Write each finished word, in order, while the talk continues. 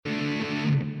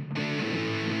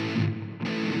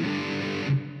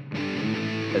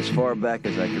As far back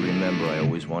as I can remember, I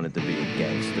always wanted to be a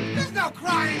gangster. There's no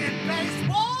crying in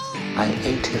baseball! I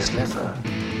ate his liver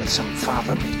with some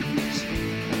fava beans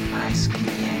and nice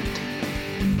Chianti.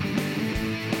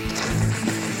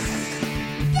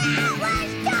 That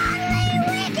was totally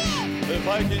wicked! If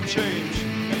I can change,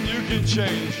 and you can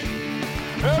change,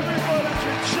 everybody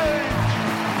can change!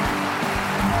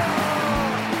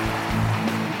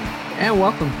 And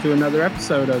welcome to another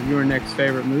episode of Your Next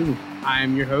Favorite Movie. I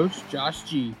am your host, Josh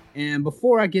G. And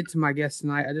before I get to my guest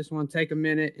tonight, I just want to take a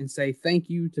minute and say thank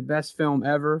you to Best Film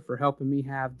Ever for helping me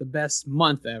have the best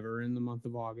month ever in the month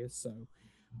of August. So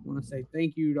I want to say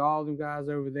thank you to all the guys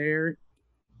over there,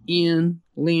 Ian,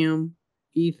 Liam,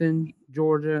 Ethan,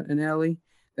 Georgia, and Ellie.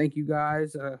 Thank you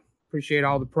guys. Appreciate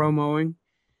all the promoing.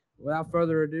 Without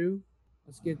further ado,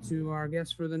 let's get to our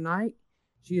guest for the night.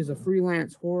 She is a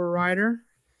freelance horror writer.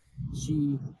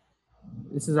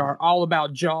 This is our All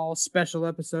About Jaws special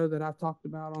episode that I've talked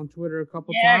about on Twitter a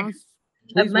couple times.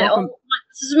 Please welcome.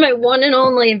 This is my one and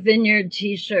only Vineyard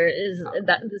T-shirt.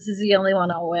 This is the only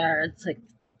one I'll wear. It's like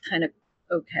kind of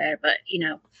okay, but you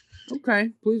know.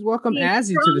 Okay, please welcome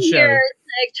Azzy from to the show. Here,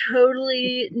 it's like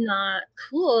totally not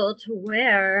cool to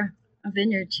wear a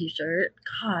Vineyard T-shirt.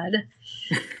 God.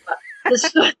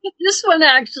 This one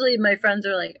actually, my friends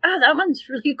are like, "Oh, that one's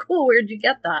really cool. Where'd you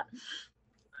get that?"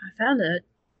 I found it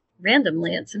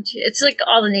randomly at some. It's like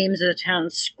all the names of the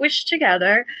towns squished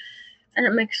together, and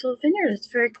it makes a little vineyard. It's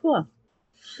very cool.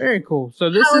 Very cool.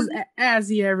 So this is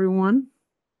Azzy, everyone.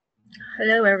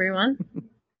 Hello, everyone.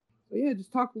 So yeah,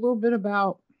 just talk a little bit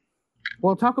about.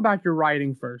 Well, talk about your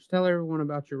writing first. Tell everyone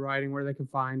about your writing, where they can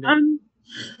find it.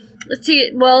 Let's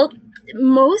see. Well,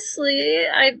 mostly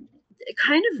I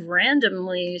kind of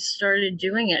randomly started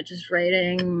doing it, just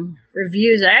writing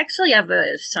reviews. I actually have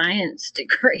a science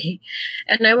degree,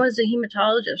 and I was a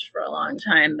hematologist for a long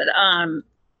time, but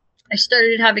I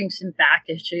started having some back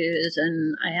issues,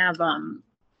 and I have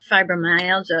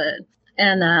fibromyalgia,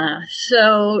 and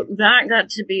so that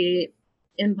got to be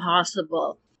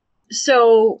impossible.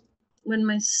 So when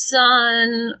my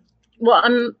son, well,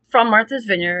 I'm from Martha's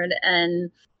Vineyard,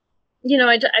 and you know,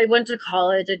 I went to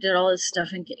college. I did all this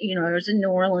stuff, and you know, I was in New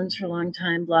Orleans for a long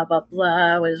time. Blah blah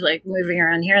blah. I was like moving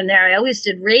around here and there. I always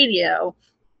did radio.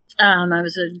 I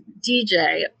was a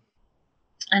DJ,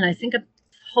 and I think I'm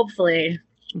hopefully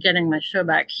getting my show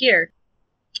back here.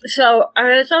 So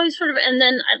I was always sort of, and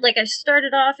then I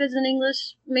started off as an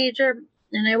English major,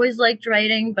 and I always liked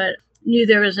writing, but knew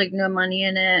there was like no money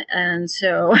in it, and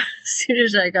so as soon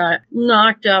as I got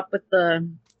knocked up with the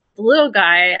little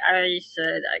guy, I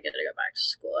said, I gotta go back to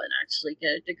school and actually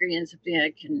get a degree in something I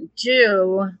can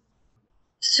do.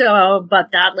 So,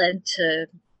 but that led to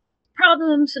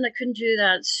problems, and I couldn't do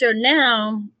that. So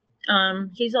now,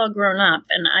 he's all grown up,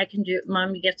 and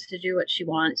Mommy gets to do what she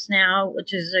wants now,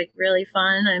 which is like really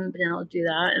fun. I've been able to do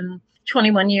that in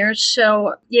 21 years.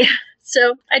 So yeah,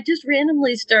 so I just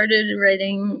randomly started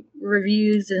writing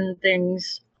reviews and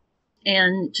things,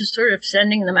 and just sort of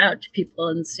sending them out to people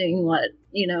and seeing what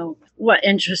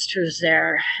interest was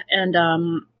there. And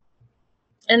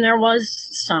there was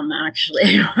some,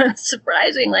 actually.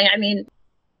 Surprisingly. I mean,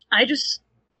 I just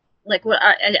like what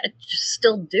I just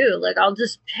still do. Like I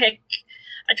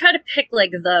try to pick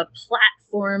like the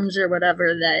platforms or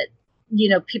whatever that, you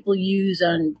know, people use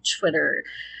on Twitter,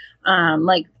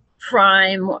 like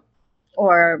Prime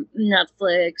or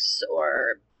Netflix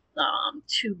or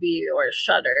Tubi or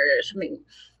Shudder or something,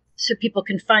 so people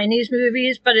can find these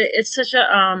movies. But it's such a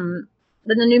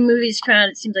when the new movies come out,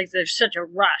 it seems like there's such a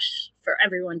rush for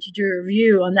everyone to do a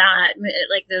review on that.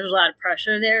 Like there's a lot of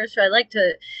pressure there. So I like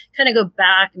to kind of go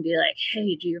back and be like,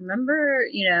 hey, do you remember,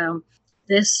 you know,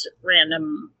 this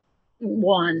random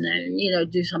one, and you know,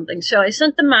 do something. So I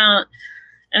sent them out,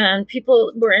 and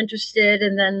people were interested.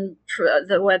 And then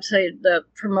the website, the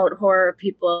Promote Horror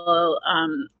people,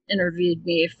 interviewed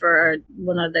me for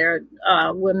one of their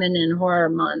Women in Horror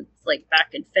Month, like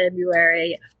back in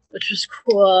February, which was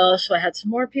cool. So I had some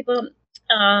more people.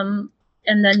 And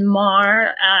then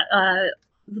Mar at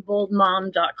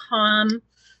theboldmom.com,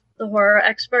 the horror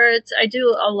experts. I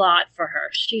do a lot for her.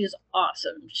 She's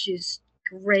awesome. She's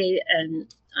great.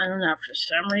 And I don't know, for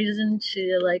some reason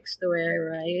she likes the way I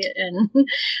write.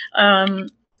 And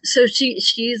so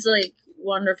she's like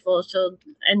wonderful.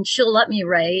 She'll let me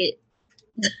write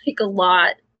like a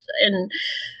lot, and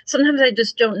sometimes I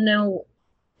just don't know.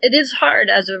 It is hard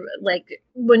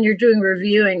when you're doing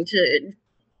reviewing to,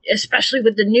 especially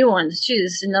with the new ones too.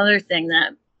 This is another thing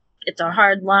that it's a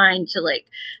hard line to like,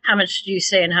 how much do you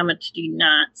say and how much do you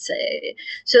not say?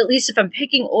 So at least if I'm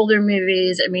picking older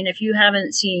movies, I mean, if you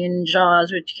haven't seen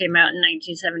Jaws, which came out in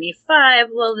 1975,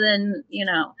 well then, you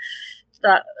know,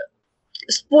 that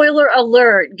spoiler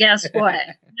alert, guess what?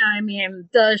 I mean,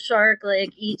 the shark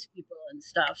like eats people and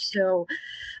stuff. So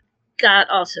that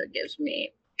also gives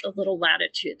me a little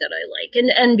latitude that I like.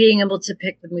 And being able to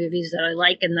pick the movies that I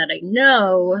like and that I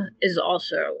know is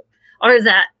also, or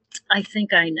that I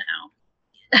think I know.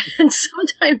 And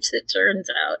sometimes it turns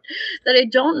out that I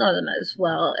don't know them as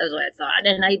well as I thought.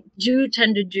 And I do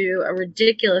tend to do a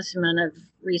ridiculous amount of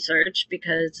research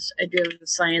because I do have a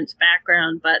science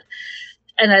background,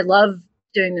 and I love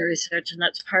doing the research. And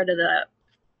that's part of the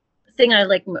thing I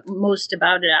like most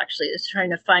about it, actually, is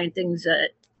trying to find things that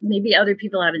maybe other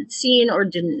people haven't seen or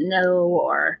didn't know,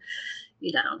 or,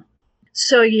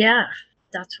 So, yeah,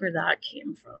 that's where that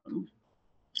came from.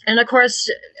 And, of course,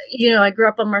 I grew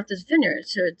up on Martha's Vineyard,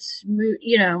 so it's,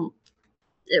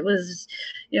 it was,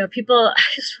 people, I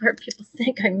swear people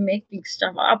think I'm making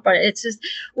stuff up, but it's just,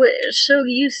 we're so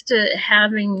used to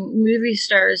having movie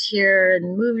stars here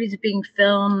and movies being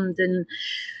filmed and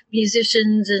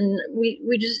musicians, and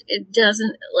we just, it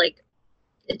doesn't, like,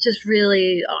 it just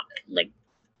really, like,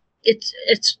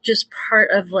 it's just part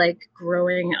of, like,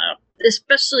 growing up,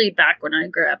 especially back when I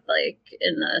grew up, like,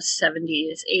 in the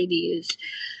 70s, 80s.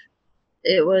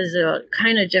 It was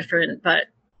kind of different, but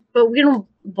we don't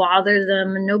bother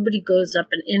them, and nobody goes up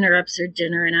and interrupts their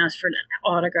dinner and asks for an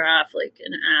autograph like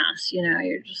an ass.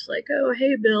 You're just like, oh,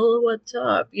 hey, Bill, what's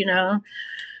up?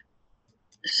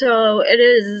 So it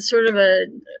is sort of a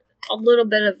little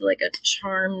bit of like a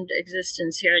charmed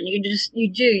existence here, and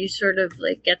you sort of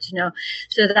like get to know.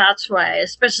 So that's why,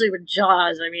 especially with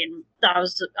Jaws, I mean, I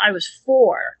was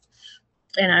 4,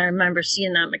 and I remember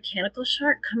seeing that mechanical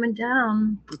shark coming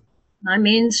down my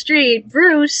main street,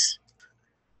 Bruce,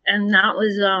 and that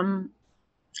was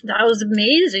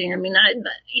amazing. I mean,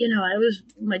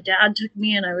 my dad took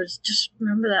me, and I was just,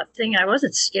 remember that thing. I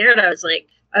wasn't scared. I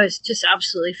was just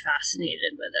absolutely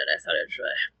fascinated with it. I thought it was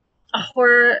really, a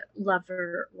horror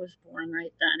lover was born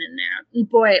right then and there. And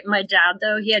boy, my dad,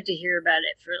 though, he had to hear about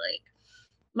it for like,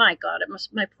 my God,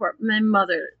 my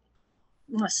mother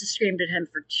must have screamed at him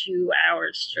for 2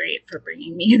 hours straight for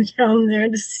bringing me down there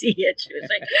to see it. She was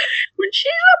like, when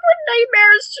she's up with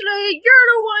nightmares today, you're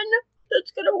the one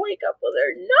that's going to wake up with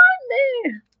her, not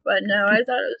me. But no, I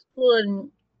thought it was cool.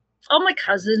 And all my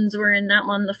cousins were in that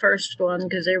one, the first one,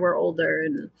 because they were older.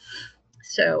 And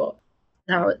so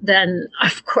then,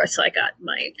 of course, I got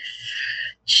my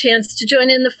chance to join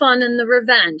in the fun and the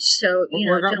revenge. So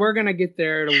we're gonna get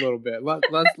there in a little bit.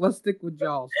 Let's stick with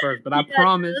Jaws first, but I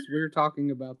promise we're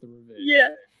talking about the revenge. Yeah,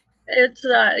 it's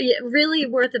really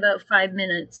worth about 5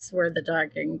 minutes worth of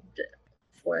talking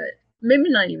for it. Maybe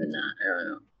not even that. I don't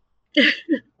know.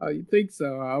 Oh, you think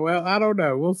so? Well, I don't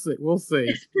know. We'll see.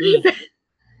 The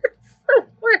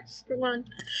worst one.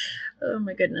 Oh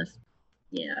my goodness.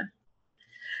 Yeah.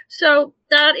 So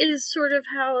that is sort of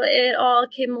how it all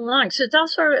came along. So it's all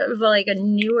sort of like a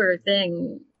newer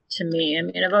thing to me. I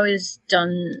mean, I've always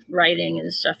done writing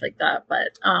and stuff like that,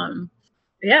 but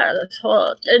yeah, this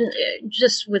whole, and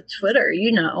just with Twitter,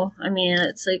 I mean,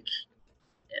 it's like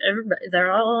everybody,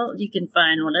 you can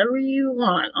find whatever you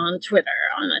want on Twitter,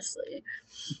 honestly.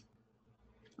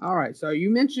 All right. So you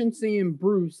mentioned seeing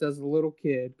Bruce as a little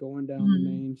kid going down the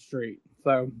main street.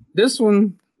 So this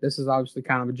is obviously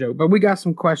kind of a joke, but we got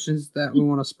some questions that we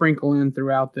want to sprinkle in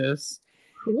throughout this.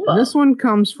 Cool. And this one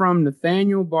comes from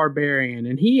Nathaniel Barbarian,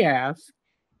 and he asks,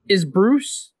 is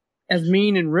Bruce as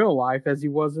mean in real life as he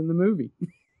was in the movie?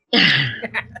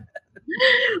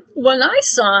 When I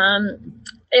saw him,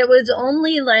 it was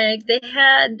only like they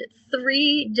had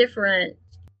 3 different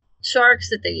sharks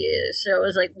that they used. So it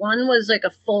was like, one was like a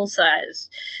full size,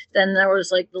 then there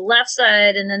was like the left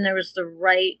side, and then there was the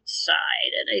right side.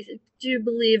 And I do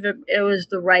believe it was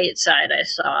the right side I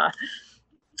saw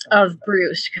of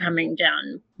Bruce coming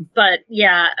down. But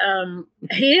yeah,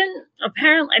 he didn't,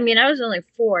 apparently, I mean, I was only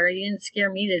 4, he didn't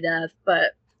scare me to death,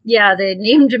 but yeah, they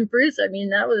named him Bruce. I mean,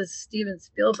 that was Steven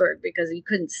Spielberg, because he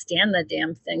couldn't stand the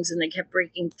damn things, and they kept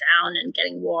breaking down and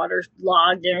getting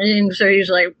waterlogged and everything. So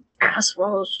he's like,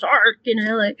 asshole shark,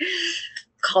 like,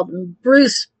 called him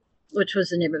Bruce, which was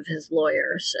the name of his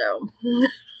lawyer. So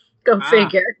go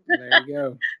figure. There you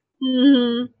go.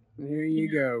 Mm-hmm. There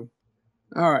you go.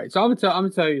 All right, so I'm gonna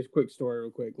tell you a quick story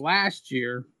real quick. Last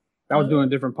year, I was doing a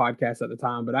different podcast at the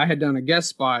time, but I had done a guest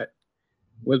spot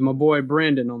with my boy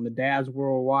Brendan on the Dad's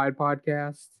Worldwide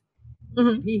podcast.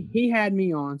 Mm-hmm. He had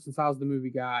me on since I was the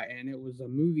movie guy, and it was a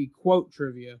movie quote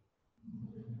trivia.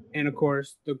 And of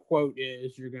course, the quote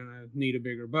is, "You're gonna need a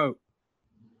bigger boat."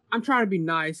 I'm trying to be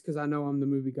nice because I know I'm the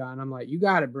movie guy, and I'm like, "You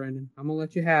got it, Brendan. I'm gonna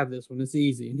let you have this one. It's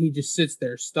easy." And he just sits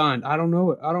there stunned. I don't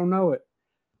know it.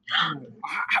 I'm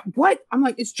like, what? I'm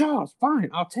like, it's Jaws.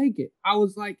 Fine, I'll take it. I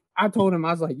told him,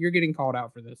 I was like, you're getting called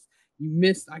out for this. You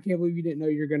missed. I can't believe you didn't know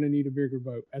you're going to need a bigger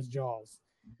boat as Jaws.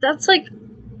 That's like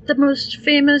the most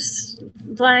famous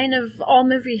line of all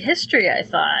movie history, I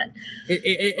thought.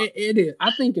 It is.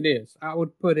 I think it is. I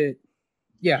would put it,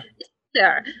 yeah.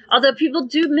 There. Although people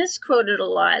do misquote it a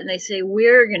lot and they say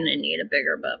we're going to need a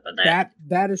bigger boat. But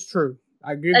that is true.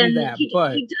 I agree with that.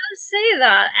 But he does say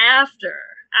that after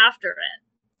it.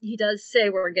 He does say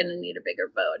we're going to need a bigger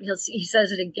boat. He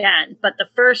says it again. But the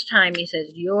first time he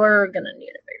says you're going to need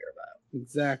a bigger boat.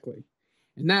 Exactly.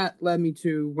 And that led me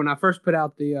to when I first put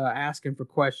out the asking for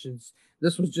questions.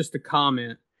 This was just a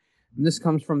comment. And this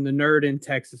comes from the Nerd in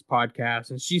Texas podcast.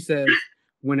 And she says,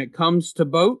 when it comes to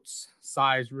boats,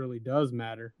 size really does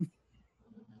matter.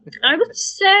 I would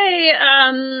say,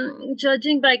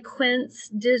 judging by Quint's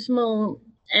dismal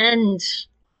end,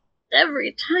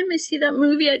 every time I see that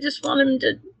movie, I just want him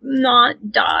to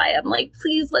not die. I'm like,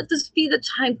 please let this be the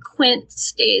time Quint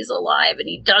stays alive and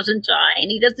he doesn't die and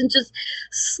he doesn't just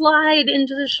slide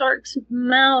into the shark's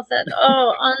mouth at,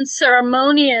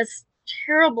 unceremonious,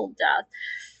 terrible death.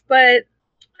 But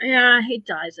yeah, he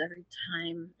dies every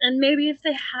time. And maybe if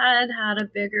they had a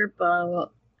bigger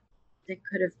boat, they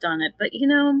could have done it. But,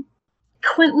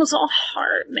 Quint was all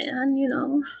heart, man,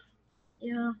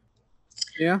 Yeah.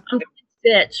 Yeah. I'm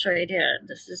bitch right here.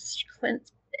 This is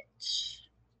Quint's bitch.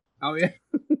 Oh, yeah?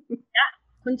 Yeah,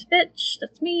 Quint's bitch.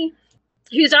 That's me.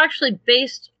 He was actually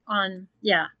based on,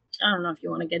 I don't know if you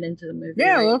want to get into the movie.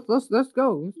 Yeah, right? let's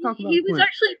go. Let's talk about He was Quint.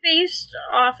 actually based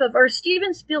off of, or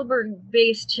Steven Spielberg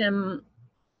based him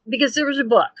because there was a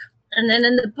book. And then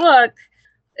in the book,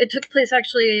 it took place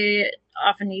actually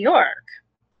off in New York,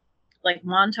 like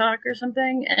Montauk or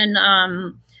something.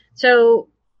 And so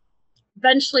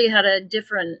Benchley had a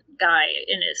different guy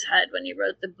in his head when he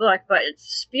wrote the book, but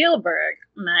Spielberg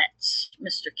met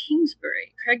Mr.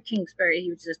 Kingsbury, Craig Kingsbury. He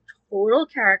was this total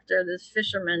character, this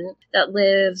fisherman that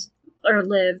lived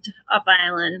up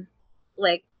island,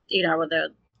 like, where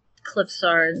the cliffs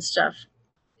are and stuff.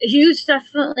 He was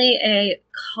definitely a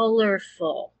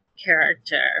colorful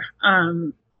character.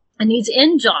 And he's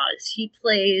in Jaws. He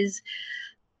plays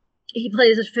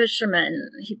a fisherman.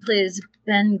 He plays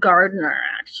Ben Gardner,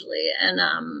 actually.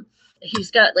 And he's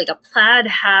got like a plaid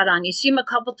hat on. You see him a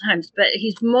couple times, but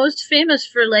he's most famous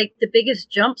for like the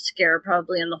biggest jump scare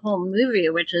probably in the whole movie,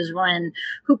 which is when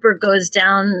Hooper goes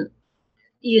down,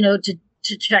 to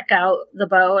check out the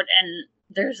boat and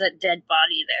there's a dead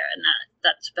body there. And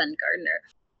that's Ben Gardner.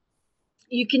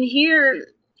 You can hear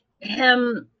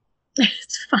him.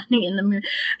 It's funny in the movie.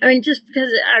 I mean, just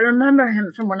because I remember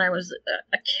him from when I was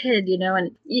a kid,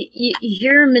 and you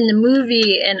hear him in the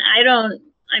movie, and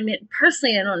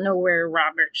personally, I don't know where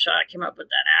Robert Shaw came up with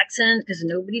that accent because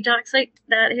nobody talks like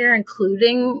that here,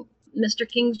 including Mr.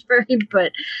 Kingsbury,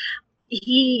 but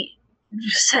he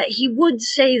would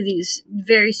say these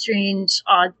very strange,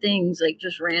 odd things, like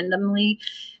just randomly,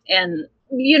 and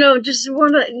just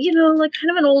one of, like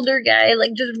kind of an older guy,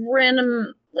 like just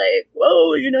random, like,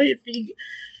 whoa,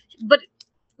 but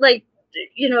like,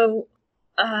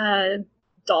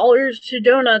 dollars to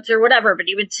donuts or whatever, but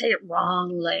he would say it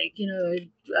wrong, like,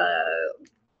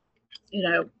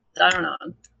 I don't know,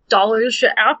 dollars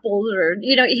to apples, or,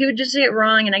 he would just say it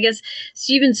wrong. And I guess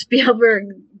Steven Spielberg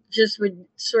just would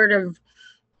sort of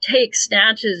take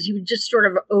snatches. He would just sort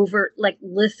of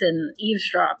listen,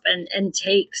 eavesdrop, and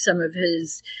take some of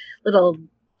his little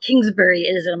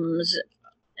Kingsbury-isms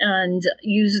and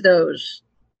use those,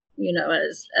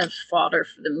 as fodder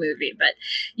for the movie. But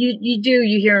you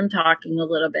hear him talking a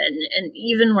little bit. And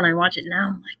even when I watch it now,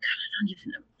 I'm like, God, I don't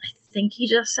even know. I think he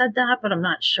just said that, but I'm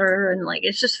not sure. And like,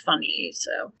 it's just funny.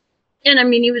 So, and I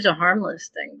mean, he was a harmless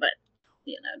thing, but,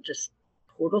 just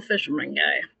total fisherman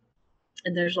guy.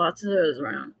 And there's lots of those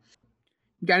around.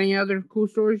 Got any other cool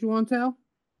stories you want to tell?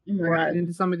 Right. Get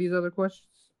into some of these other questions?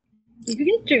 You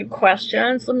can do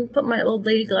questions. Let me put my old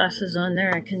lady glasses on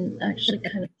there. I can actually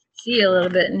kind of see a little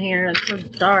bit in here. It's so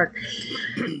dark.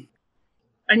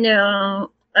 I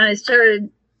know.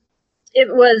 It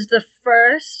was the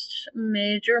first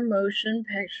major motion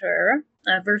picture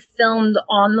ever filmed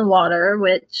on the water,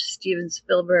 which Steven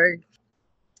Spielberg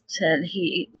said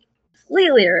he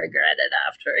completely regretted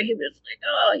after. He was like,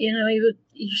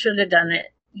 he should have done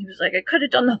it. He was like, I could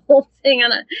have done the whole thing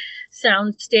on a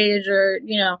sound stage, or,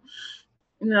 he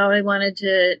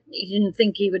didn't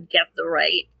think he would get the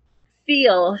right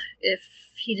feel if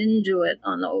he didn't do it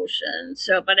on the ocean.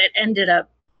 So, but it ended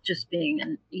up just being,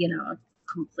 a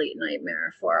complete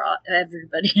nightmare for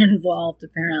everybody involved,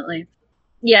 apparently.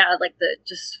 Yeah, like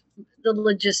just the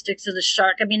logistics of the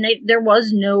shark. I mean, there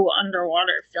was no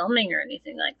underwater filming or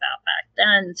anything like that back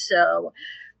then. So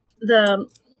the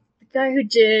guy who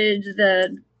did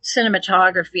the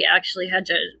cinematography actually had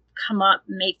to come up,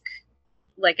 make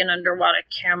like an underwater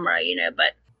camera, you know,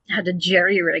 but had to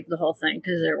jerry rig the whole thing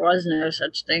because there was no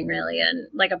such thing really, and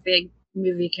like a big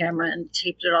movie camera, and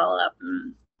taped it all up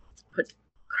and put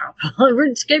crap all over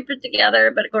and scraped it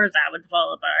together. But of course that would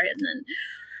fall apart, and then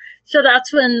so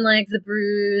that's when like the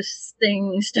Bruce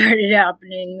thing started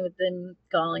happening with them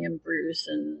calling him Bruce,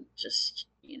 and just,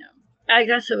 you know, I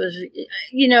guess it was,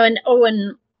 you know, and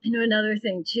you know, another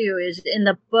thing too is in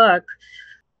the book,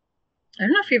 I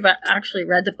don't know if you've actually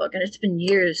read the book, and it's been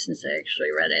years since I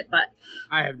actually read it, but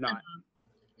I have not.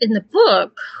 In the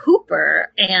book,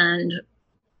 Hooper and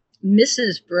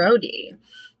Mrs. Brody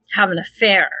have an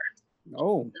affair.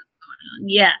 Oh.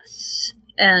 Yes.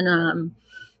 And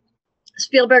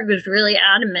Spielberg was really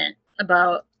adamant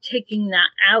about taking that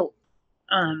out.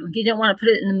 He didn't want to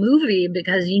put it in the movie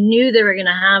because he knew they were going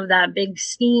to have that big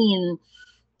scene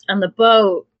on the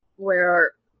boat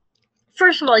where,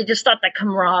 first of all, he just thought the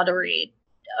camaraderie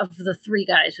of the three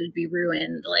guys would be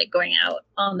ruined, like going out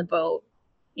on the boat,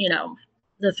 you know,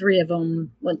 the three of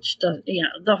them, which, you know,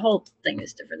 the whole thing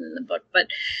is different in the book. But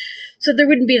so there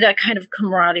wouldn't be that kind of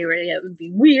camaraderie. It would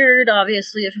be weird,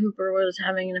 obviously, if Hooper was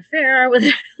having an affair with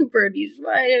Brody's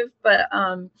wife. But,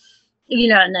 you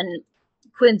know, and then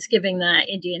Quint's giving that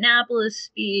Indianapolis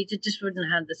speech. It just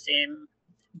wouldn't have the same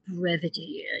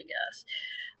brevity, I guess.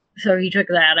 So he took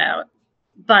that out.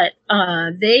 But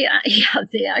they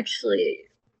actually,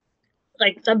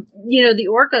 like, the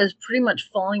orca is pretty much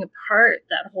falling apart,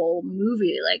 that whole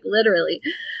movie, like literally.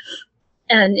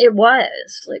 And it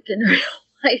was like in real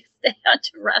life, they had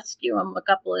to rescue him a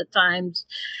couple of times.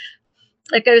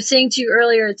 Like I was saying to you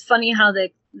earlier, it's funny how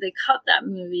they cut that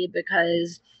movie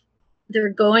because they're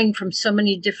going from so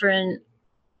many different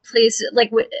places.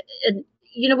 Like,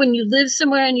 you know, when you live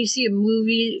somewhere and you see a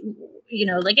movie, you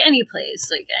know, like any place,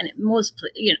 like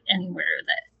anywhere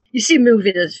that you see a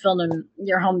movie that's filmed in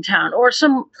your hometown or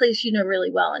some place you know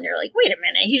really well, and you're like, wait a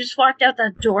minute, he just walked out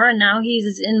that door and now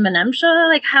he's in Menemsha?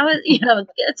 Like, how is, you know,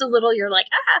 it's a little, you're like,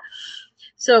 ah.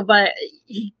 So, but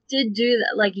he did do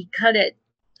that, like he cut it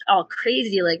all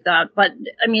crazy like that. But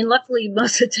I mean, luckily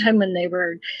most of the time when they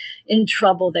were in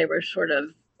trouble, they were sort of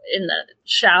in the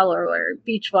shallower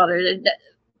beach water.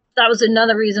 That was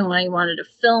another reason why he wanted to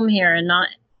film here and not,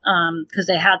 because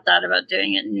they had thought about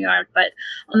doing it in New York. But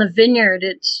on the Vineyard,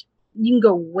 you can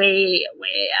go way,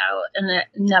 way out, and it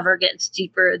never gets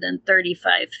deeper than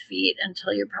 35 feet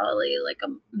until you're probably like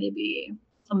maybe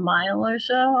a mile or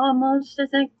so almost, I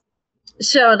think.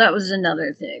 So that was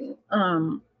another thing.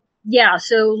 Yeah,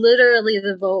 so literally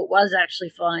the boat was actually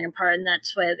falling apart, and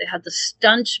that's why they had the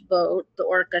stunt boat, the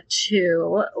Orca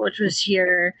 2, which was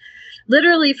here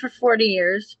literally for 40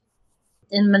 years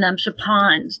in Menemsha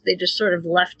Pond. They just sort of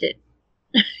left it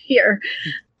here.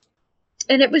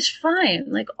 And it was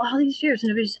fine. Like all these years,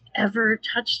 nobody's ever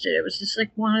touched it. It was just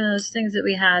like one of those things that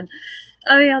we had.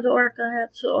 Oh yeah, the Orca,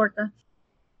 that's the Orca.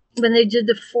 When they did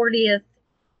the 40th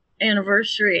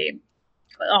anniversary,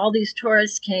 all these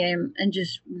tourists came and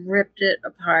just ripped it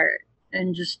apart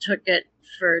and just took it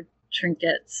for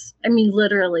trinkets. I mean,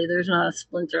 literally, there's not a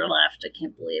splinter left. I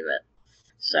can't believe it.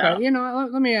 So, you know,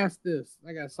 let me ask this.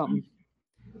 I got something.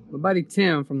 My buddy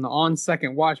Tim from the On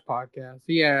Second Watch podcast,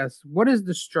 he asked, what is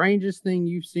the strangest thing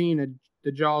you've seen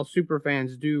the Jaws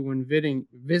superfans do when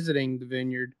visiting the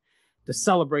Vineyard to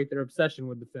celebrate their obsession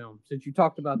with the film? Since you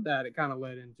talked about that, it kind of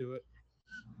led into it.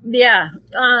 Yeah.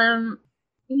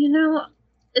 You know,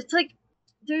 it's like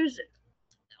there's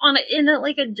on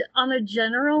a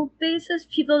general basis,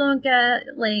 people don't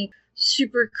get like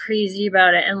super crazy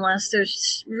about it unless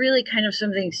there's really kind of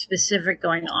something specific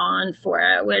going on for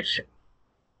it, which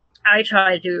I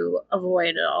try to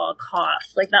avoid at all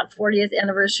costs. Like that 40th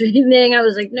anniversary thing, I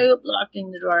was like, nope,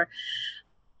 locking the door.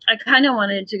 I kind of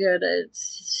wanted to go to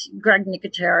Greg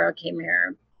Nicotero came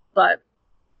here,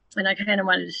 and I kind of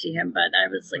wanted to see him, but I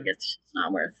was like, it's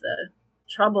not worth the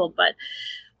trouble. But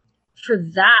for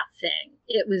that thing,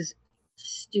 it was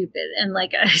stupid. And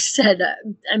like I said,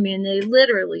 I mean, they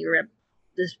literally ripped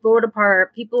this boat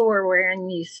apart. People were wearing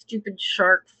these stupid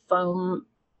shark foam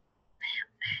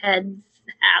heads,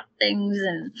 hat things,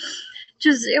 and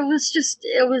it's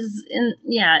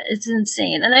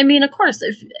insane. And I mean, of course,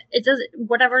 if it does,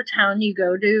 whatever town you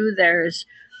go to, there's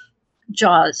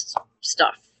Jaws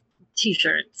stuff,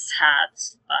 t-shirts,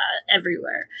 hats,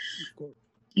 everywhere. Cool.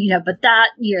 You know, but that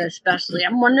year especially,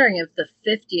 I'm wondering if the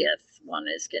 50th one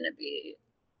is going to be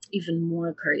even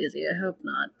more crazy. I hope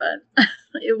not, but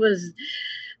it was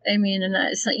I mean, and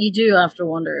it's like, you do have to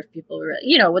wonder if people were,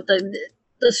 with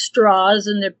the straws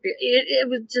and it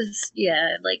was just,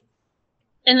 yeah, like,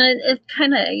 and it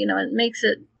kind of, it makes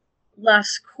it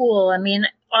less cool. I mean,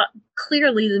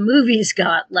 clearly the movies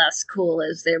got less cool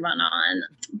as they run on,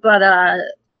 but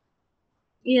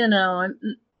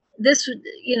this,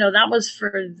 that was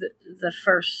for the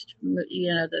first,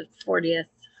 the 40th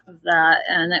of that,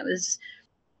 and it was,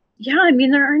 yeah, I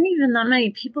mean, there aren't even that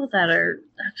many people that are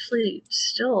actually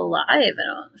still alive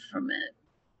from it.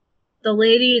 The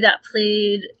lady that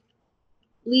played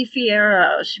Lee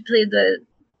Fierro, she played the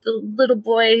little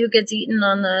boy who gets eaten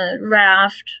on the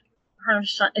raft. Her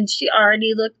son, and she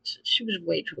was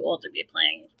way too old to be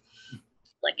playing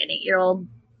like an 8-year-old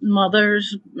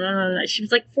mother's. She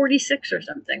was like 46 or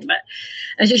something, but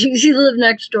and she lived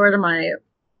next door to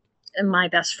my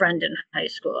best friend in high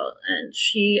school, and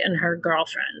she and her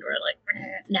girlfriend were like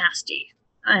nasty,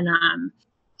 and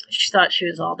she thought she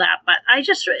was all that, but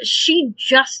she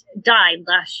just died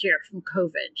last year from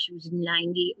COVID. She was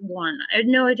 91. I had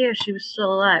no idea she was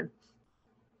still alive.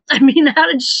 I mean,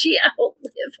 how did she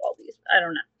outlive all these? I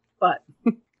don't know, but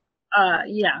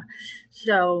yeah.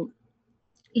 So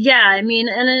yeah, I mean,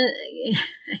 and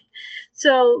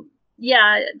so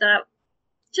yeah, that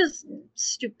just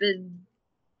stupid,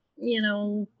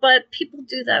 But people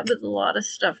do that with a lot of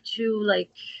stuff too,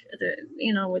 like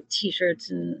with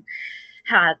T-shirts and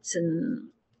hats,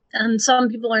 and some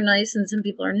people are nice and some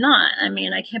people are not. I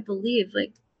mean, I can't believe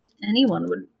like anyone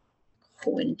would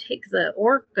go and take the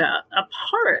orca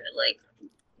apart. Like,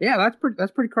 yeah,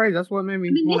 that's pretty crazy. That's what made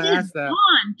me want to ask that.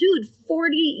 Gone, dude.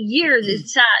 40 years it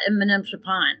sat in Menemsha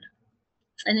Pond,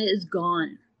 and it is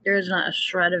gone. There is not a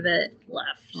shred of it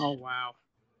left. Oh wow.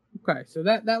 Okay, so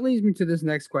that leads me to this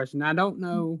next question. I don't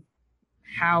know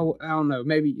how. I don't know.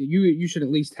 Maybe you should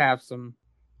at least have some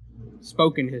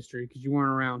spoken history because you weren't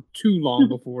around too long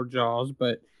before Jaws.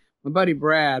 But my buddy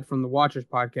Brad from the Watchers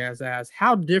podcast asked,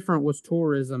 how different was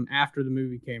tourism after the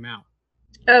movie came out?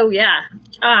 Oh yeah.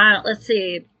 Let's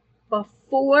see.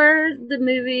 Before the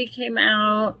movie came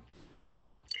out,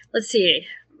 let's see.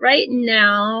 Right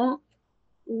now,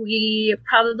 we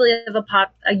probably have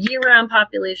a year-round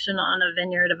population on a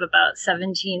vineyard of about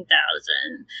 17,000,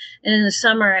 and in the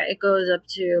summer it goes up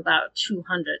to about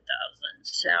 200,000.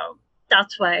 So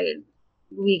that's why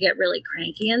we get really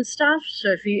cranky and stuff. So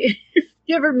if you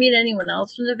ever meet anyone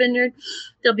else from the vineyard,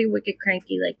 they'll be wicked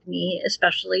cranky like me,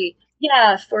 especially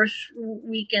first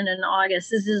weekend in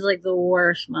August. This is like the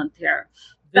worst month here.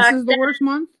 This is the worst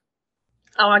month?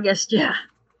 August, yeah.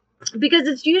 Because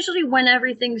it's usually when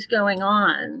everything's going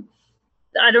on.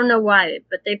 I don't know why,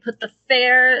 but they put the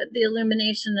fair, the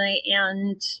illumination night,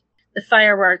 and the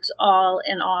fireworks all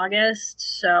in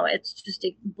August. So it's just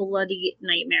a bloody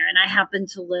nightmare. And I happen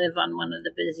to live on one of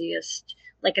the busiest,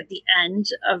 like at the end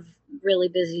of really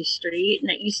busy street.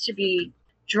 And it used to be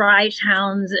dry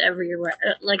towns everywhere.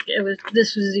 Like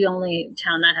this was the only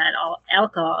town that had all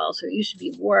alcohol. So it used to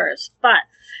be worse. But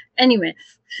anyway,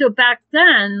 so back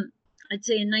then, I'd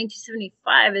say in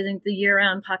 1975, I think the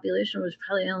year-round population was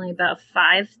probably only about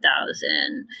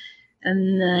 5,000.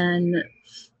 And then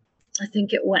I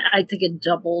think it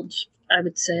doubled, I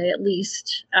would say, at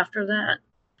least after that.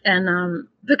 And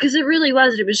because it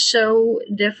was so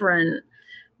different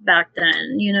back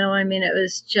then, I mean, it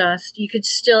was just, you could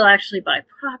still actually buy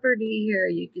property here.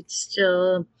 You could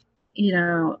still,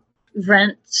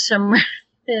 rent somewhere,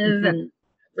 live and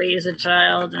raise a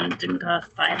child, and it didn't cost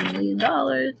 $5 million.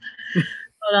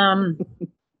 But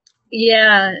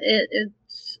yeah,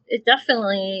 it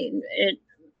definitely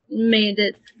made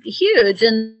it huge.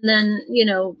 And then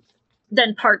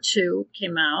then part 2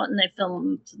 came out, and they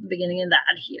filmed the beginning of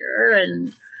that here,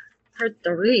 and part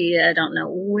 3, I don't know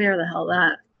where the hell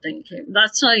that thing came.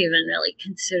 That's not even really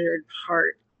considered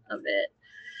part of it.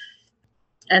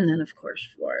 And then of course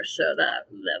 4, so that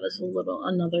was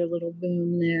another little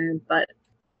boom there. But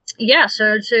yeah,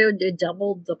 so it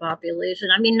doubled the population.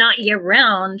 I mean, not year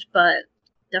round, but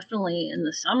definitely in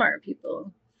the summer,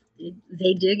 people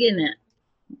they dig in it.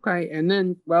 Okay, and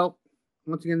then, well,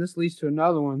 once again, this leads to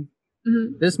another one.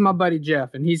 Mm-hmm. This is my buddy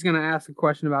Jeff, and he's going to ask a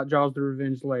question about Jaws: The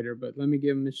Revenge later. But let me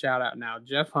give him a shout out now.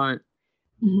 Jeff Hunt,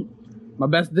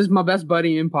 this is my best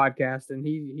buddy in podcast, and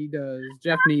he does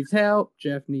Jeff Needs Help,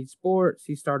 Jeff Needs Sports.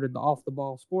 He started the Off the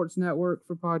Ball Sports Network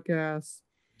for podcasts.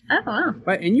 Oh wow!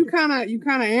 But and you kind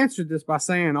of answered this by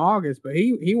saying August, but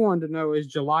he wanted to know, is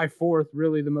July 4th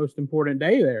really the most important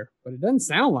day there? But it doesn't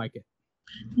sound like it.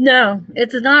 No,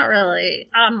 it's not really.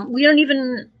 We don't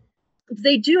even.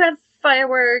 They do have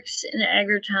fireworks in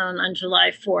Edgartown on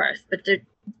July 4th, but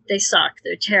they suck.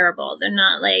 They're terrible. They're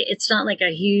not like, it's not like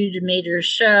a huge major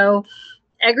show.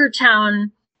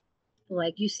 Edgartown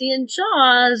like you see in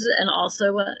Jaws, and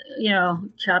also,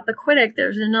 Chappaquiddick,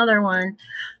 there's another one.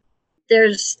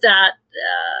 There's that,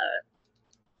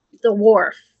 the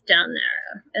wharf down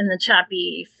there, and the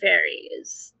Chappie Ferry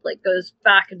goes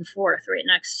back and forth right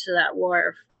next to that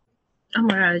wharf. Oh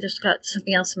my God, I just got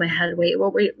something else in my head. Wait,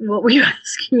 what were you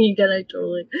asking me again? I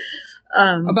totally...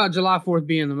 about July 4th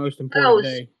being the most important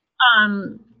day.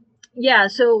 Yeah,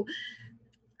 so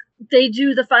they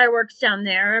do the fireworks down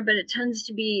there, but it tends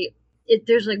to be...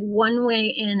 there's like one way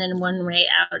in and one way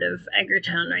out of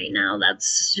Edgartown right now.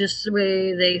 That's just the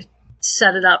way they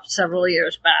set it up several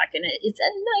years back, and it's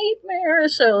a nightmare.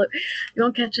 So you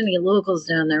don't catch any locals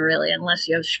down there really, unless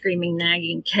you have screaming,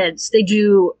 nagging kids. They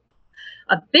do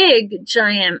a big,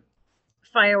 giant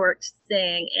fireworks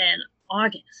thing in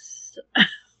August.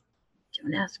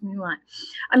 Don't ask me why.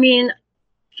 I mean,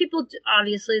 people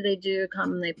obviously they do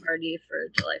come and they party for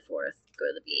July 4th, go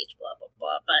to the beach, blah blah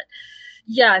blah. But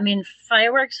yeah, I mean,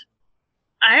 fireworks.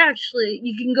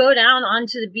 You can go down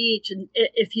onto the beach, and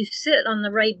if you sit on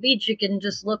the right beach, you can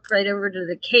just look right over to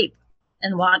the Cape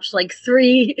and watch like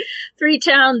three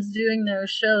towns doing their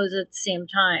shows at the same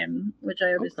time, which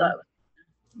I always thought was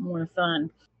more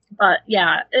fun. But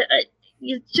yeah,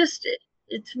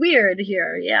 it's weird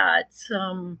here. Yeah, it's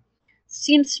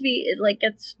seems to be like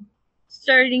it's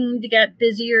starting to get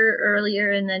busier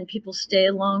earlier, and then people stay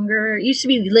longer. It used to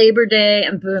be Labor Day,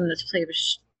 and boom, this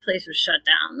place was shut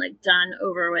down, like done,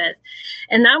 over with.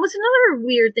 And that was another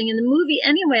weird thing in the movie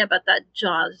anyway about that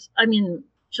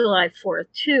July 4th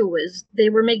too, was they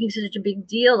were making such a big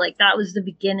deal, like that was the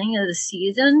beginning of the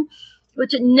season,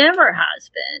 which it never has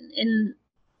been. And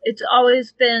it's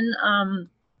always been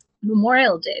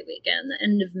Memorial Day weekend, the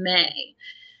end of May,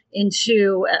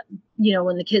 into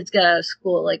when the kids get out of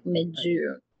school, like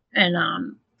mid-June.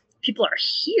 And people are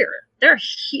here. They're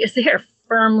here. They are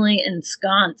firmly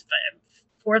ensconced by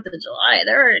 4th of July.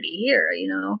 They're already here,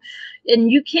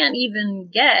 and you can't even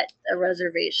get a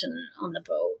reservation on the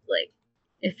boat, like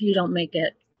if you don't make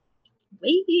it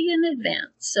way in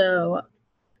advance. So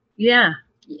yeah,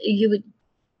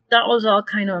 that was all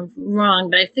kind of wrong,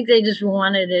 but I think they just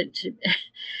wanted it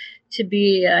to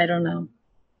be, I don't know,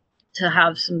 to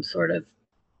have some sort of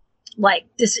like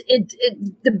this,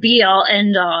 the be all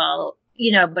end all,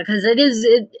 because it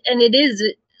is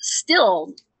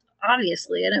still,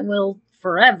 obviously, and it will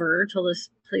forever till this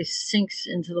place sinks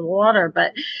into the water.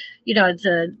 But it's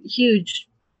a huge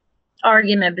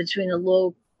argument between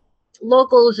the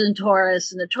locals and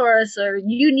tourists, and the tourists are,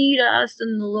 you need us,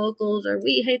 and the locals are,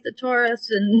 we hate the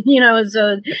tourists, and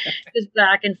so it's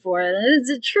back and forth. And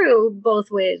it's true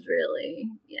both ways, really.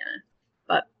 Yeah,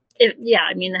 but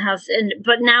the house,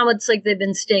 but now it's like they've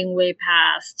been staying way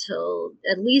past till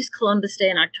at least Columbus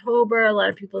Day in October. A lot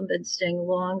of people have been staying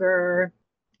longer.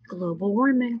 Global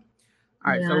warming.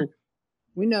 All right, so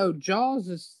we know Jaws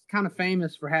is kind of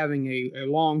famous for having a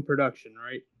long production,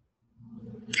 right?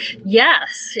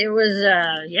 Yes, it was,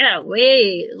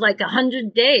 way like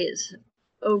 100 days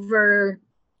over.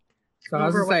 So I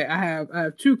was going to say, I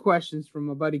have two questions from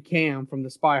my buddy Cam from the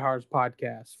Spy Hards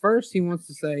podcast. First, he wants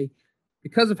to say,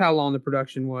 because of how long the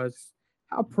production was,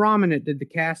 how prominent did the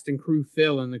cast and crew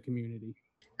feel in the community?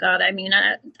 God, I mean,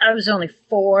 I was only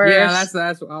 4. Yeah,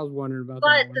 that's what I was wondering about.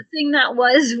 But the thing that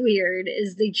was weird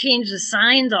is they changed the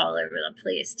signs all over the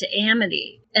place to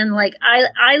Amity. And like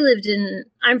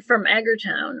I'm from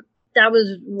Edgartown. That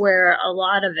was where a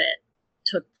lot of it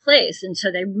took place. And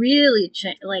so they really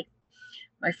changed, like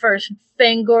my first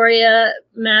Fangoria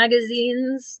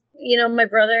magazines, my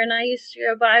brother and I used to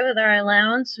go by with our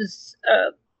allowance was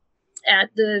at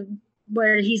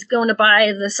where he's going to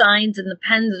buy the signs and the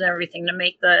pens and everything to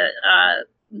make the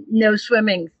no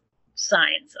swimming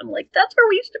signs. I'm like, that's where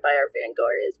we used to buy our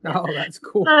Fangorias. Oh, that's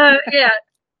cool.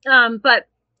 Yeah. But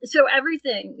so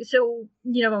everything. So,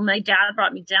 when my dad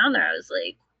brought me down there, I was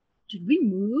like, did we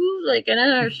move? Like, I don't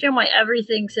understand why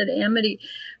everything said Amity,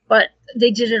 but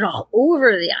they did it all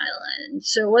over the island.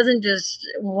 So it wasn't just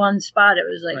one spot. It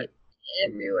was like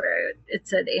everywhere. It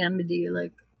said Amity,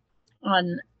 like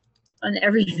on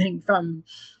everything from,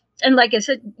 and like I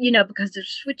said, because they're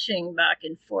switching back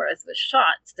and forth with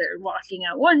shots. They're walking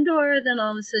out one door, then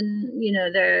all of a sudden,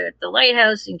 they're at the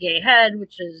lighthouse in Gay Head,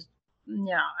 which is,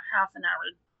 half an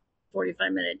hour,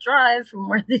 45-minute drive from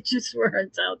where they just were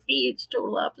at South Beach,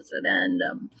 total opposite end.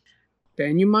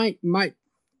 Dan, you might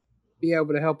be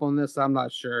able to help on this. I'm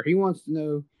not sure. He wants to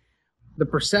know the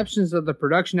perceptions of the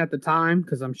production at the time,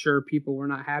 because I'm sure people were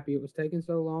not happy it was taking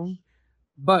so long,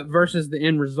 but versus the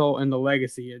end result and the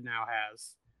legacy it now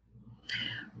has.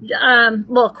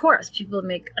 Well, of course, people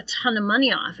make a ton of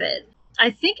money off it.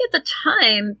 I think at the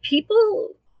time,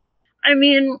 people,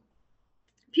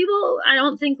 people, I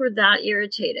don't think were that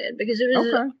irritated because it was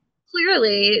Okay.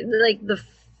 clearly like the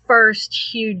first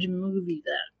huge movie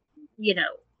that, you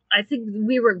know, I think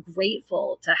we were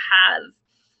grateful to have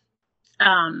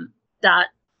that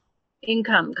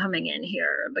income coming in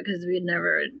here because we had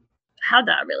never had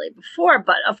that really before.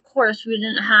 But of course, we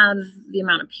didn't have the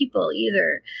amount of people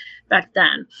either back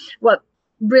then. What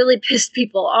really pissed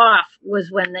people off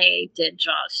was when they did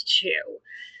Jaws 2.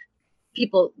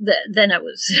 People, then it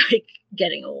was like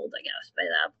getting old, I guess. By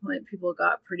that point, people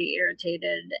got pretty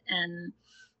irritated. And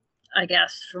I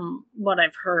guess from what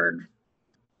I've heard,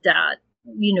 that,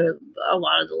 you know, a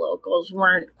lot of the locals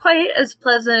weren't quite as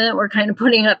pleasant. We're kind of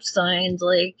putting up signs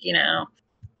like, you know,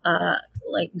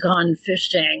 like gone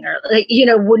fishing, or like, you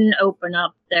know, wouldn't open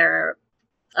up their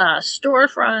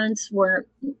storefronts, weren't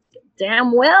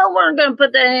damn well weren't going to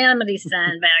put the Amity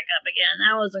sign back up again.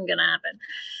 That wasn't going to happen.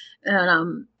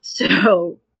 And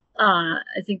so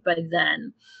I think by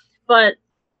then, but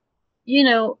you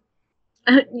know,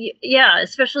 yeah,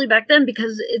 especially back then,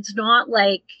 because it's not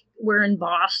like we're in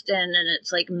Boston and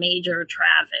it's like major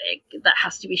traffic that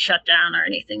has to be shut down or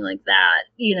anything like that.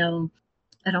 You know,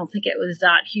 I don't think it was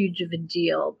that huge of a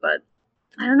deal, but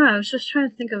I don't know. I was just trying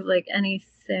to think of like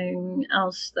anything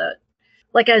else that,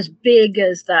 like, as big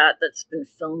as that's been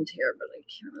filmed here, but I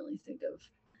can't really think of.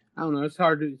 I don't know. It's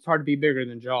hard to be bigger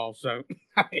than Jaws, so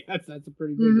I mean, that's a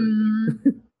pretty big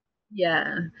one.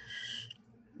 Yeah.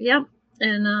 Yep.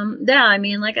 And yeah, I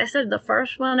mean, like I said, the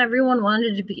first one, everyone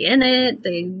wanted to be in it.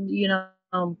 They, you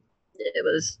know, it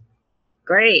was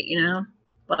great, you know.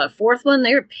 But the fourth one,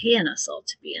 they were paying us all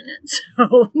to be in it.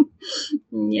 So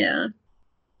yeah.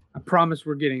 I promise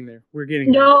we're getting there. We're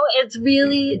getting there. No, it's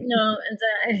really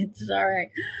it's all right.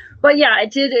 But yeah,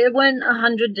 it went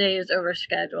 100 days over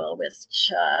schedule,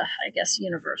 which I guess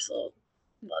Universal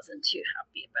wasn't too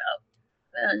happy about.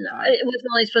 And it was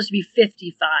only supposed to be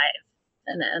 55,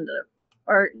 and it ended up,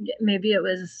 or maybe it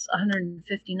was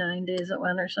 159 days it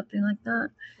went, or something like that.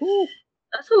 Ooh.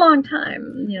 That's a long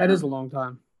time. You know? That is a long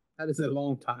time. That is a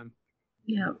long time.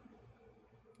 Yeah.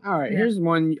 All right, here's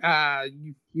one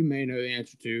you may know the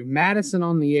answer to. Madison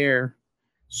on the air,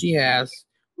 she asks,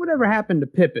 whatever happened to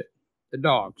Pippet, the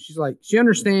dog? She's like, she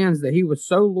understands that he was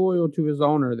so loyal to his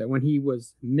owner that when he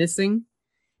was missing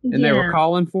and they were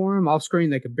calling for him off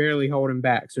screen, they could barely hold him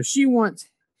back. So she wants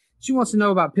to know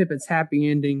about Pippet's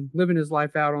happy ending, living his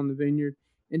life out on the vineyard.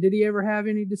 And did he ever have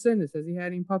any descendants? Has he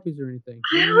had any puppies or anything?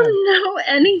 I don't know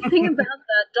anything about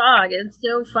that dog. It's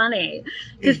so funny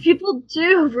because people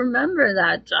do remember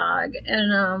that dog.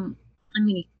 And I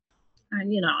mean,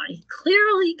 you know, he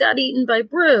clearly got eaten by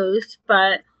Bruce,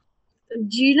 but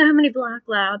do you know how many black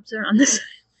labs are on this?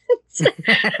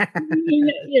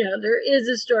 You know, there is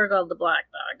a store called the Black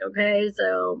Dog. Okay,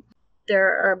 so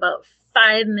there are about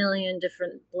 5 million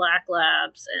different black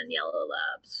labs and yellow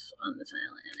labs on this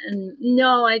island. And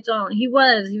no, I don't. He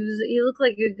looked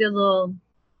like a good little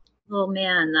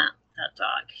man, that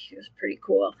dog. He was pretty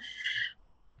cool.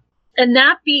 And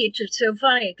that beach is so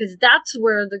funny because that's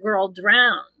where the girl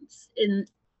drowns in,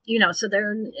 you know, so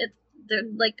they're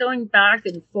like going back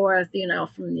and forth, you know,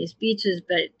 from these beaches,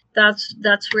 but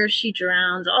that's where she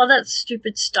drowns. All that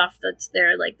stupid stuff that's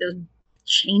there, like those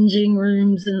changing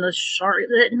rooms and the shark,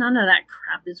 none of that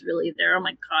crap is really there. Oh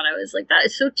my god, I was like, that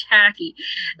is so tacky.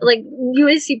 Like, you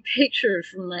always see pictures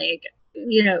from like,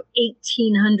 you know,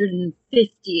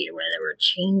 1850 where there were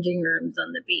changing rooms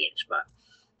on the beach, but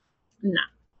no,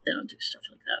 they don't do stuff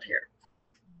like that here.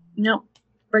 Nope.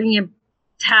 Bring your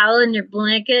towel and your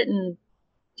blanket and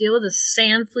deal with the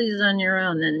sand fleas on your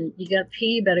own. And you got to pee,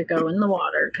 you better go in the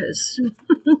water because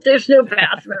there's no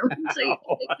bathroom. So why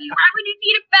would you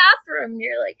need a bathroom?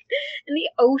 You're like in the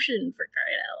ocean, for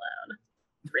crying out loud.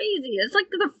 Crazy. It's like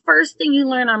the first thing you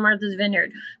learn on Martha's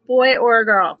Vineyard, boy or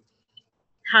girl,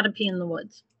 how to pee in the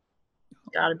woods.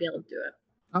 Got to be able to do it.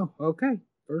 Oh, okay.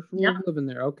 First rule of living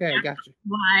there. Okay, I got you.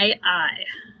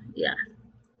 Yeah.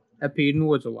 I peed in the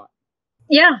woods a lot.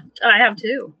 Yeah, I have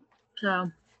too.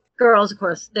 So girls, of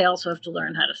course, they also have to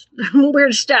learn how to where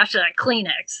to stash that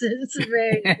Kleenex. It's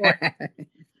very important.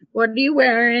 What are you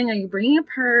wearing? Are you bringing a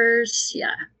purse?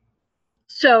 Yeah.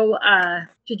 So,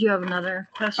 did you have another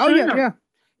question? Oh,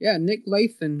 yeah. Nick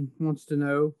Lathan wants to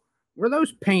know, were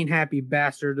those paint-happy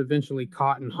bastards eventually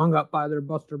caught and hung up by their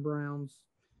Buster Browns?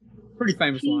 Pretty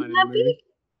famous line in the movie.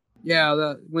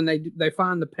 Yeah, when they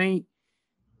find the paint,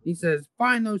 he says,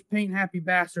 find those paint-happy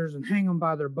bastards and hang them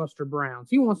by their Buster Browns.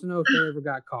 He wants to know if they ever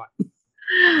got caught.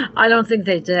 I don't think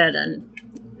they did, and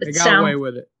they got away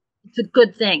with it. It's a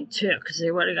good thing, too, because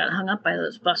they would have got hung up by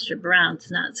those Buster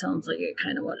Browns, and that sounds like it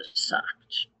kind of would have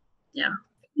sucked. Yeah.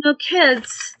 You know,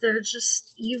 kids, they're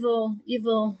just evil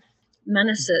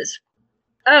menaces.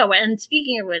 Oh, and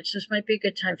speaking of which, this might be a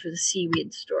good time for the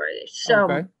seaweed story.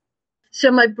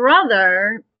 So my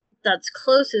brother, that's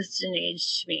closest in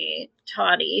age to me,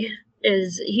 Toddy,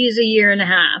 he's a year and a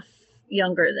half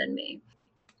younger than me.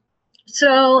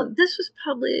 So this was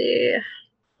probably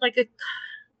like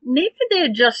maybe they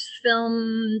had just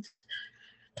filmed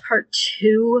part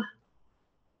 2,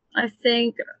 I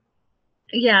think.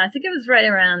 Yeah, I think it was right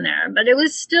around there. But it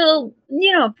was still,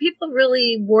 people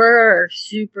really were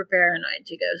super paranoid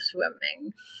to go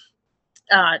swimming.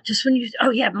 Just when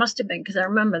it must have been, because I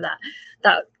remember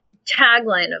that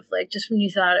tagline of like, just when you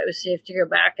thought it was safe to go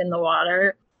back in the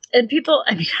water. And people,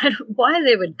 I don't know why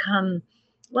they would come.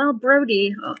 Well,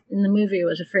 Brody in the movie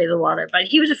was afraid of the water, but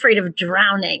he was afraid of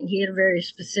drowning. He had a very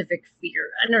specific fear.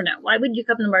 I don't know. Why would you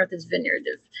come to Martha's Vineyard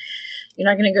if you're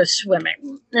not going to go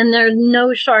swimming? And there are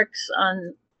no sharks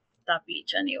on that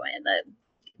beach anyway,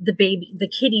 the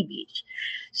kiddie beach.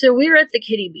 So we were at the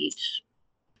kiddie beach.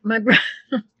 My brother,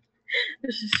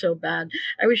 this is so bad.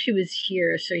 I wish he was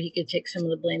here so he could take some of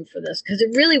the blame for this, because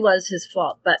it really was his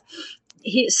fault. But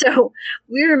so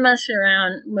we were messing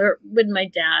around with my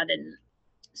dad and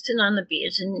sitting on the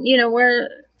beach, and we're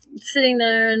sitting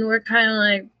there and we're kind of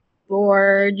like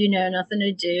bored, nothing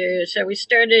to do. So we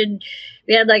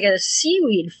had like a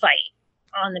seaweed fight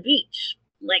on the beach,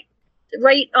 like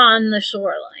right on the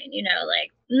shoreline,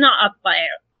 like not up by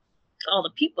all the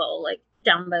people, like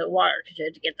down by the water, because you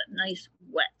had to get that nice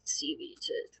wet seaweed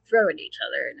to throw at each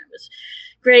other. And it was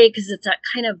great because it's that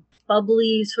kind of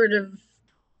bubbly sort of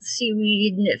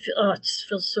seaweed, and it just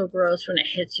feels so gross when it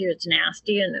hits you. It's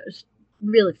nasty, and it was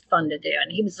really fun to do.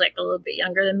 And he was like a little bit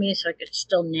younger than me, so I could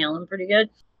still nail him pretty good.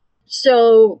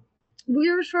 So we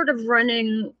were sort of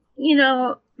running,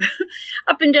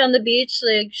 up and down the beach,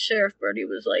 like Sheriff Brody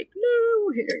was like, no,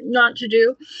 here, not to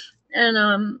do.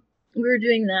 And we were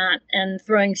doing that and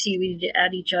throwing seaweed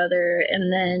at each other.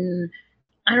 And then,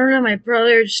 I don't know, my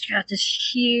brother just got this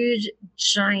huge,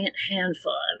 giant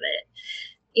handful of it.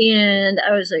 And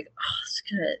I was like, oh, it's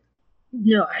gonna,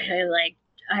 no,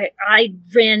 I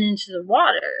ran into the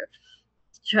water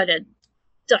to try to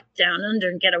duck down under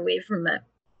and get away from it.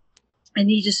 And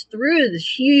he just threw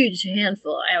this huge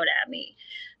handful out at me,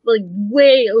 like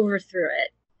way overthrew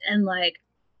it. And like,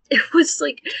 it was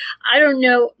like, I don't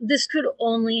know, this could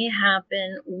only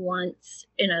happen once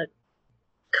in a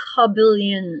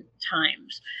kabillion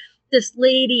times. This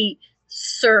lady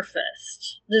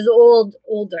surfaced, this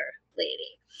older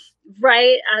lady,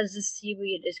 right as the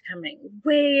seaweed is coming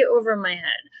way over my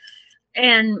head.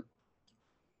 And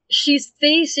she's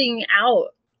facing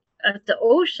out at the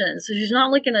ocean, so she's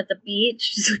not looking at the beach,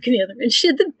 she's looking at them. And she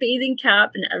had the bathing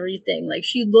cap and everything. Like,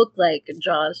 she looked like a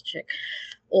Jaws chick,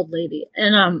 old lady.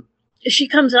 And she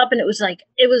comes up, and it was like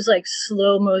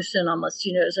slow motion almost,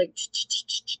 it was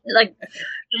like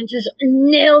and just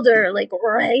nailed her like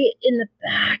right in the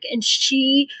back, and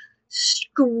she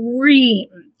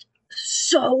screamed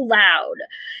so loud.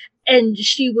 And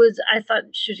I thought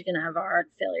she was gonna have a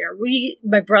heart failure.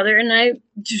 My brother and I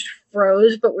just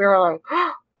froze, but we were like,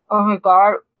 oh my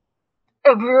God.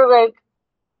 And we were like,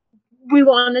 we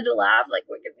wanted to laugh, like,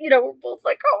 we're both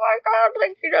like, oh my God,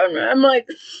 like, and I'm like,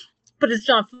 but it's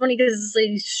not funny because this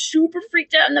lady's super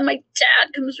freaked out. And then my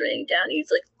dad comes running down.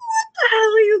 He's like, what the hell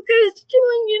are you guys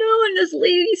doing? And this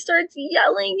lady starts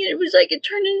yelling, and it was like, it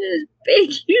turned into this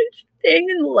big, huge thing.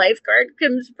 And the lifeguard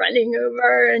comes running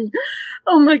over, and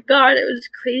oh my God, it was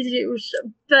crazy.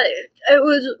 But it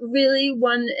was really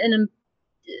one in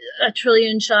a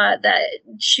trillion shot that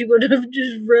she would have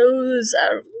just rose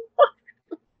out of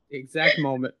the exact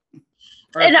moment.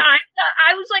 Perfect. And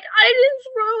I was like, I didn't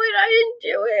throw it. I didn't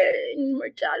do it. And my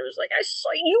dad was like, I saw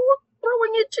you were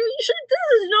throwing it too. This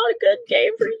is not a good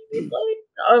game for you to be playing.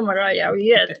 Oh my God, yeah, we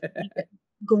had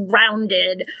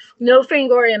grounded. No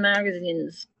Fangoria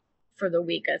magazines for the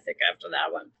week, I think, after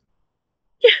that one.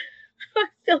 Yeah, I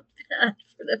feel bad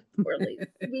for the poor lady.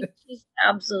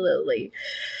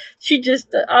 She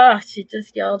just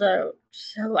yelled out.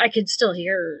 So I could still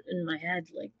hear her in my head,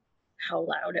 like, how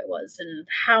loud it was and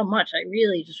how much I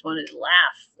really just wanted to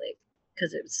laugh, like,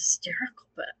 because it was hysterical,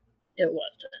 but it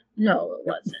wasn't. No, it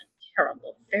wasn't.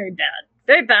 Terrible. Very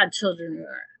bad children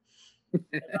were.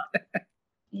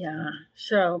 Yeah.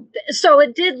 So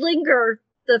it did linger,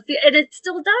 and it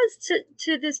still does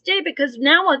to this day, because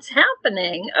now what's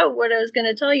happening, what I was going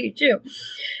to tell you too,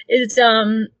 is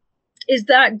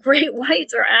that great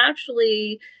whites are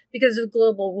actually, because of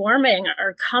global warming,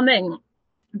 are coming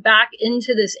back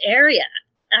into this area.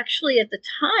 Actually, at the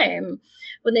time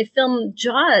when they filmed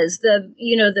Jaws, the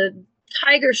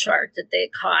tiger shark that they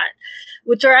caught,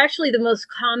 which are actually the most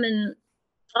common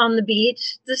on the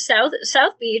beach, the South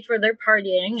Beach, where they're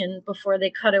partying, and before they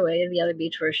cut away to the other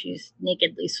beach where she's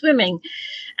nakedly swimming.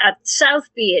 At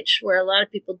South Beach, where a lot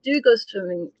of people do go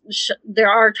swimming, there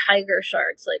are tiger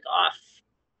sharks like off,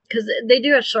 because they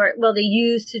do a shark. Well, they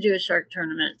used to do a shark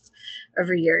tournament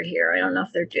every year here. I don't know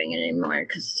if they're doing it anymore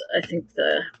because I think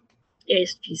the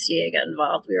ASPCA got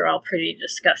involved. We were all pretty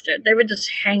disgusted. They would just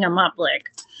hang them up like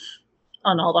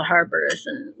on all the harbors,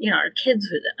 and our kids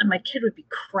would, and my kid would be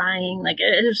crying. Like,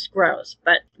 it was gross.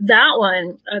 But that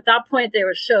one, at that point, they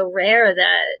were so rare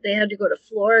that they had to go to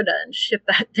Florida and ship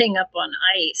that thing up on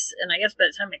ice. And I guess by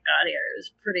the time it got here, it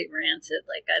was pretty rancid.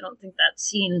 Like, I don't think that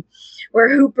scene where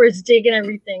Hooper's digging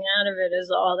everything out of it is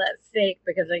all that fake,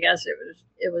 because I guess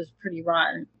it was pretty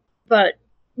rotten. But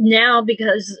now,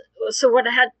 so what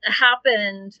had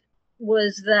happened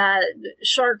was that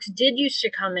sharks did used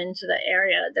to come into the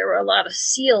area. There were a lot of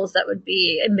seals that would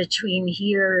be in between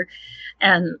here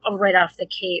and right off the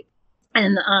Cape.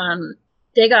 And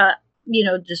they got,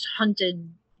 just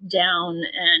hunted down,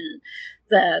 and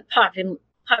the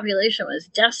population was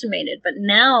decimated. But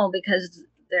now, because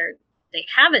they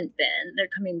haven't been, they're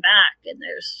coming back, and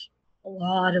there's a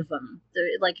lot of them.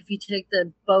 Like, if you take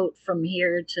the boat from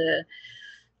here to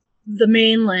the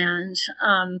mainland,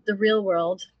 the real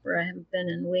world, where I haven't been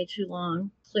in way too long,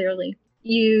 clearly,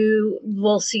 you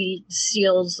will see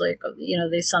seals, like,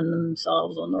 they sun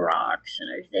themselves on the rocks and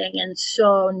everything. And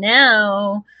so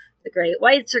now the great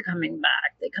whites are coming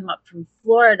back. They come up from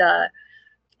Florida,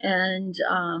 and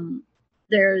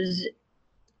there's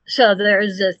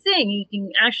a thing you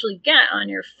can actually get on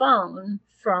your phone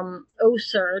from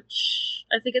OSearch.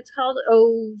 I think it's called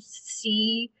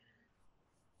OC.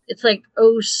 It's like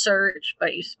OSearch,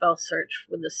 but you spell search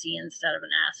with a C instead of an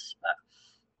S. But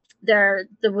they're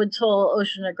the Woods Hole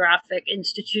Oceanographic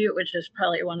Institute, which is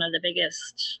probably one of the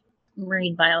biggest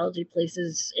marine biology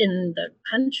places in the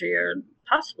country, or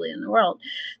possibly in the world.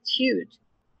 It's huge.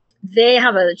 They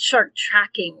have a shark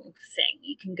tracking thing.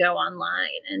 You can go online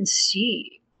and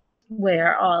see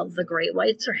where all the great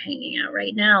whites are hanging out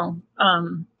right now.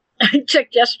 I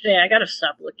checked yesterday. I got to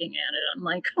stop looking at it. I'm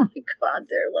like, oh my God,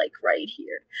 they're like right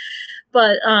here.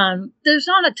 But there's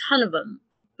not a ton of them,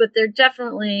 but they're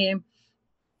definitely,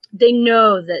 they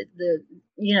know that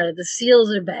the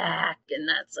seals are back, and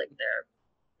that's like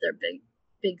their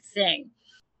big thing.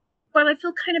 But I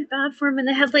feel kind of bad for them, and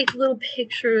they have like little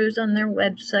pictures on their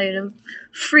website of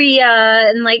Freya,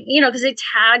 and like, because they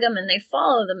tag them and they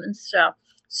follow them and stuff.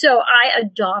 So I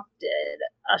adopted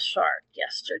a shark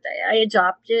yesterday.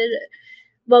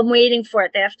 I'm waiting for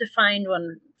it. They have to find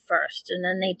one first, and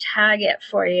then they tag it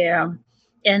for you,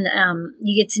 and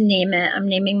you get to name it. I'm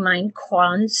naming mine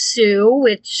Quansu,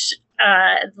 which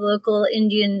the local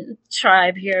Indian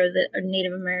tribe here, that are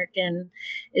Native American,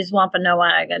 is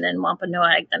Wampanoag, and then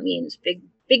Wampanoag, that means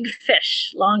big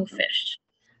fish, long fish.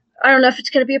 I don't know if it's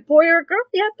going to be a boy or a girl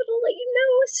yet, but I'll let you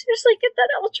know as soon as I get that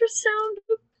ultrasound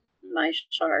of my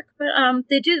shark. But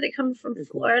they come from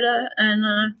Florida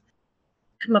and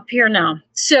come up here now.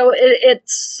 So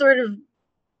it's sort of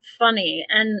funny.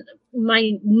 And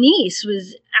my niece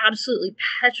was absolutely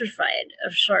petrified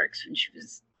of sharks when she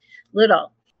was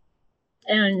little.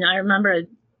 And I remember,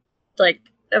 like,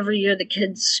 every year the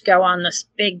kids go on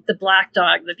the black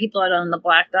dog, the people out on the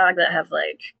black dog that have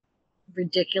like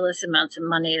ridiculous amounts of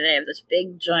money. They have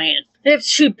they have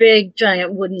two big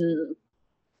giant wooden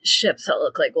ships that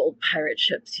look like old pirate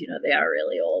ships. They are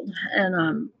really old.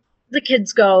 And the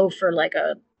kids go for like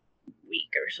a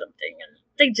week or something, and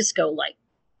they just go like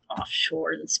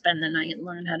offshore and spend the night and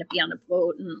learn how to be on a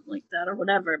boat and like that or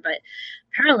whatever. But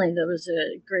apparently there was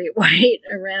a great white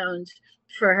around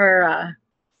for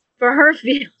her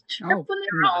field trip when they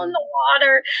were all in the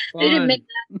water. Fun. They didn't make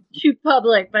that too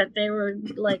public, but they were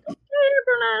like, okay,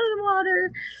 we're not in the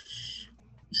water.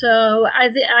 So I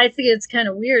think it's kind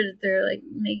of weird that they're like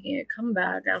making a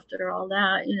comeback after all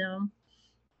that,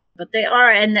 But they are,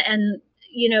 and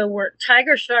where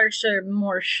tiger sharks are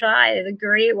more shy, the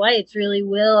great whites really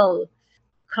will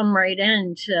come right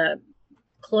in to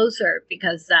closer,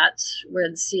 because that's where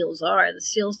the seals are. The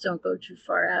seals don't go too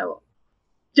far out.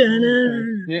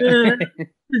 Okay.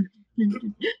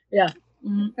 Yeah.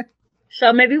 Mm-hmm.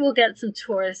 So maybe we'll get some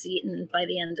tourists eaten by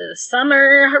the end of the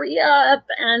summer. Hurry up,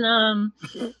 and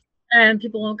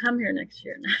people won't come here next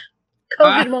year.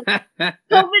 COVID won't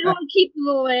keep them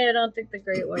away. I don't think the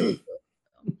great whites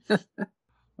will.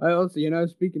 Well, so,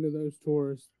 speaking of those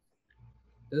tourists,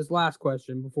 this last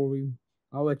question before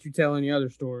I'll let you tell any other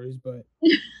stories, but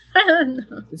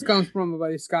this comes from my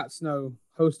buddy Scott Snow,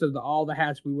 host of the All the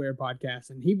Hats We Wear podcast,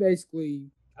 and he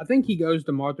basically, I think he goes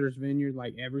to Martha's Vineyard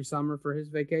like every summer for his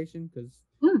vacation, because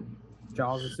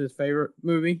Jaws is his favorite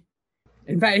movie.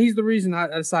 In fact, he's the reason I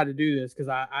decided to do this, because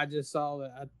I just saw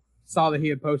that he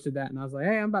had posted that, and I was like,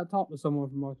 hey, I'm about to talk to someone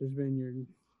from Martha's Vineyard.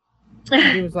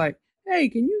 And he was like, hey,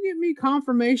 can you get me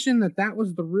confirmation that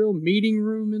was the real meeting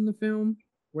room in the film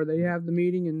where they have the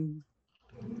meeting? And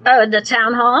Oh, the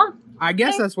town hall? I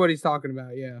guess that's what he's talking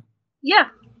about. Yeah. Yeah.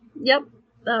 Yep.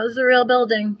 That was the real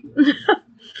building.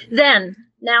 Then,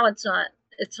 now it's not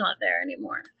there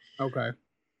anymore. Okay.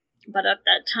 But at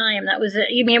that time, that was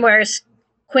it. You mean where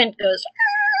Quint goes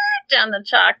down the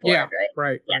chalkboard, Yeah.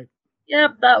 right? Right.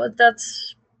 Yep.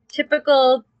 That's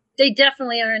typical. They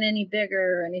definitely aren't any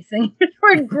bigger or anything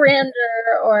or grander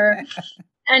or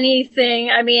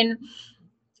anything. I mean,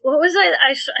 what was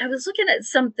I was looking at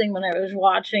something when I was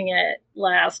watching it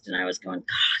last, and I was going,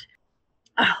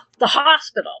 God, oh, the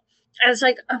hospital. I was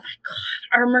like, oh my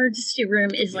God, our emergency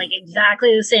room is like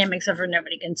exactly the same, except for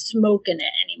nobody can smoke in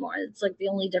it anymore. It's like the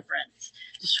only difference.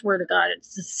 I swear to God,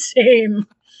 it's the same.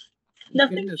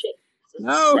 Nothing Goodness. changes.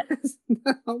 No.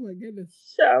 Oh my goodness.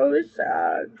 So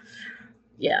sad.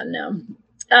 Yeah, no.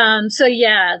 So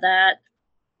yeah, that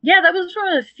was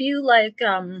one of the few like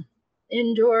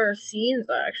indoor scenes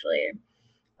actually.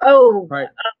 Oh, Right.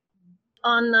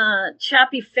 On the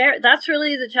Chappie Ferry. That's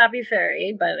really the Chappie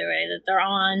Ferry, by the way, that they're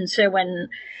on. So when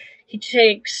he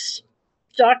takes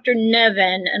Dr.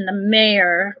 Nevin and the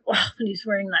mayor, when he's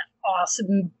wearing that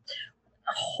awesome,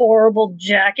 horrible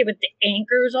jacket with the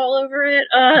anchors all over it.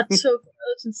 It's so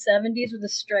gross in 70s with a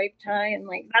striped tie. And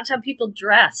like, that's how people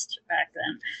dressed back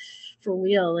then. For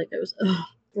real. Like, it was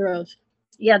gross.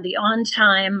 Yeah, the on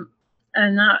time.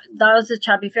 And that was the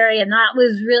Chappie Ferry. And that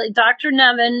was really, Dr.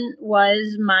 Nevin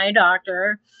was my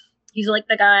doctor. He's like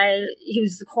the guy, he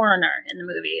was the coroner in the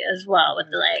movie as well, with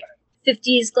the like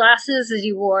 50s glasses as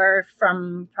he wore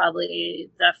from probably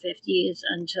the 50s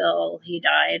until he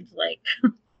died, like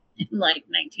in like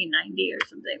 1990 or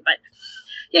something. But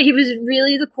yeah, he was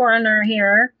really the coroner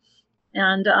here,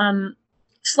 and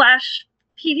slash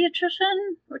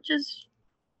pediatrician, which is,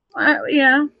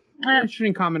 yeah.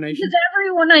 Interesting combination. Because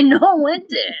everyone I know went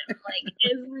to him. Like,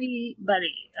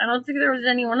 everybody. I don't think there was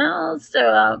anyone else.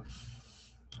 So,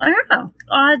 I don't know.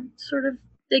 Odd sort of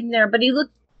thing there. But he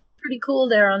looked pretty cool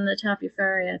there on the Chappie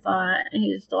Ferry, I thought.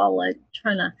 He was all, like,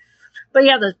 trying to... But,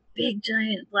 yeah, those big,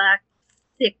 giant, black,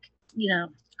 thick,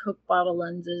 Coke bottle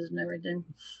lenses and everything.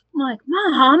 I'm like,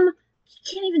 Mom,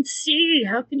 you can't even see.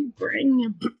 How can you bring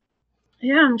him?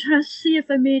 Yeah, I'm trying to see if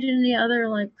I made any other,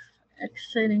 like,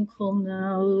 exciting cool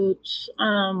notes.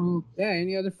 Yeah,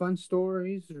 any other fun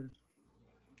stories or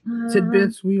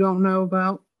tidbits we don't know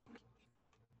about?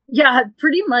 Yeah,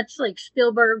 pretty much like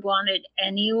Spielberg wanted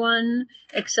anyone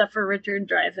except for Richard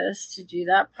Dreyfuss to do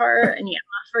that part, and he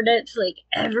offered it to like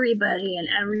everybody, and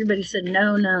everybody said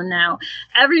no.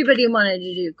 Everybody wanted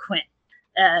to do Quint,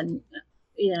 and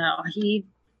he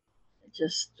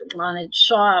just wanted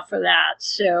Shaw for that.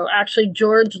 So actually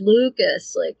George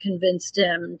Lucas like convinced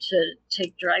him to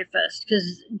take Dreyfuss,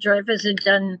 because Dreyfuss had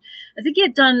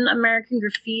done American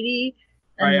Graffiti.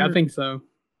 Right, I think so.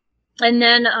 And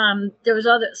then there was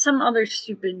some other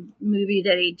stupid movie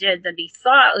that he did that he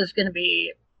thought was going to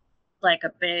be like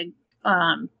a big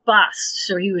bust.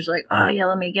 So he was like, oh yeah,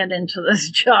 let me get into this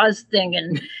Jaws thing,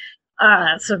 and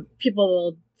so people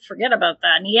will forget about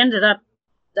that. And he ended up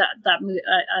that movie,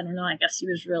 I don't know, I guess he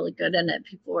was really good in it.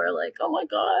 People were like, oh my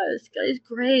God, this guy's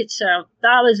great. So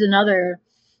that was another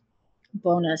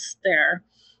bonus there.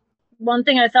 One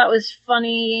thing I thought was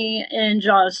funny in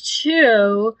Jaws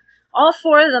 2, all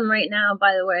 4 of them right now,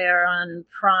 by the way, are on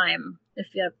Prime. If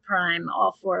you have Prime,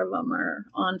 all 4 of them are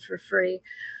on for free.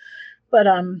 But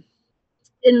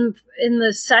in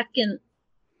the second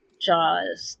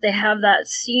Jaws, they have that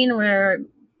scene where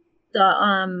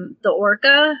the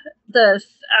orca, that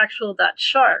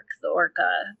shark, the orca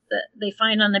that they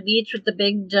find on the beach with the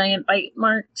big giant bite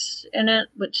marks in it,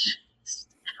 which is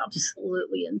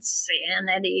absolutely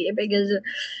insanity, because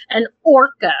an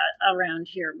orca around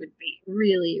here would be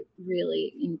really,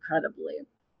 really incredibly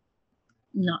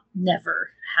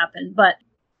never happen. But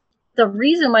the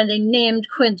reason why they named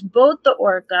Quint's boat the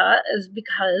orca is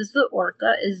because the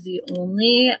orca is the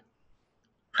only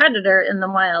predator in the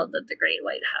wild that the great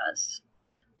white has.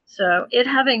 So it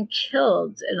having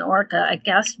killed an orca, I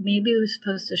guess maybe it was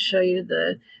supposed to show you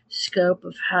the scope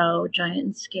of how giant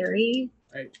and scary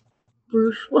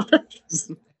Bruce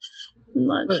was. I'm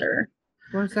not sure.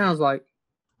 What it sounds like.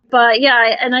 But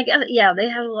yeah, and I guess they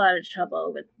have a lot of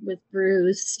trouble with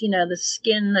Bruce.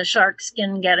 The shark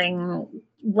skin getting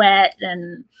wet,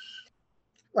 and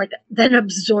like then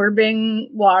absorbing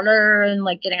water and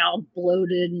like getting all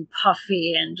bloated and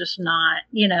puffy and just not,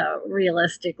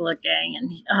 realistic looking.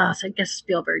 And so I guess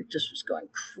Spielberg just was going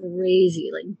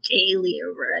crazy like daily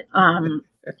over it.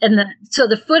 And then so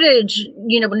the footage,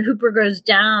 when Hooper goes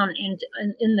down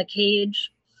in the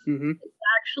cage,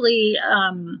 actually,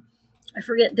 I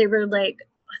forget, they were like,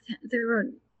 I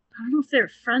don't know if they were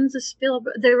friends of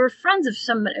Spielberg. They were friends of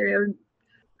somebody. I don't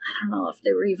know if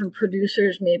they were even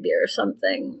producers maybe or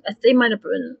something. They might have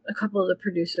been a couple of the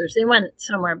producers. They went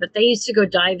somewhere, but they used to go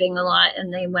diving a lot,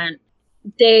 and it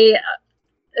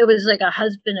was like a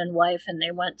husband and wife, and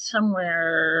they went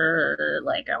somewhere,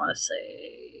 like I want to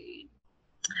say,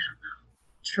 I don't know,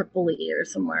 Tripoli or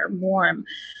somewhere warm,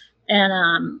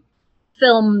 and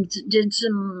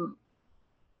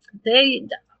they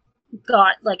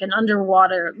got like an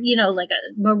underwater, like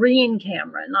a marine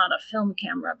camera, not a film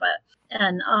camera,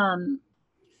 and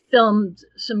filmed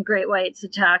some great whites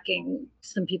attacking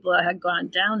some people that had gone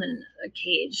down in a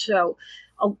cage. So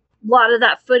a lot of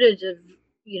that footage of,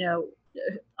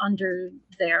 under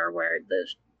there where the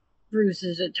Bruce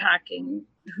is attacking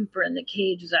Hooper in the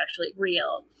cage is actually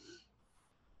real.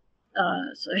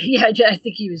 So yeah, I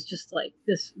think he was just like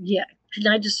this. Yeah, can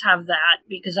I just have that,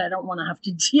 because I don't want to have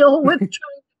to deal with trying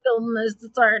to film this.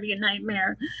 It's already a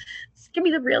nightmare. Just give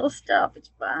me the real stuff. It's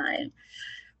fine.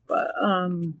 But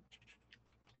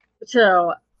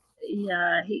so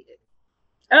yeah,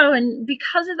 and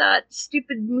because of that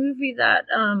stupid movie that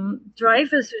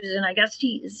Dreyfuss was in, I guess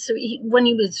when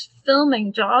he was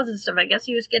filming Jaws and stuff, I guess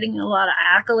he was getting a lot of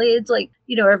accolades, like,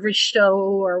 every show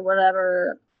or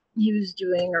whatever he was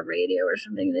doing or radio or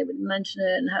something, they would mention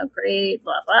it and how great,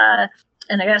 blah blah.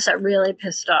 And I guess that really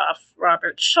pissed off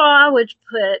Robert Shaw, which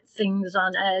put things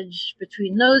on edge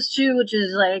between those two, which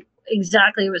is like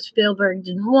exactly what Spielberg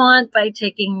didn't want by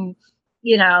taking,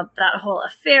 that whole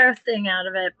affair thing out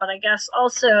of it. But I guess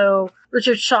also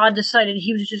Richard Shaw decided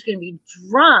he was just going to be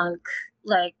drunk,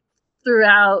 like,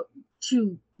 throughout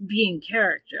to be in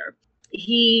character.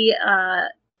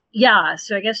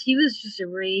 So I guess he was just a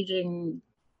raging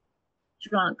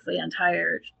drunk the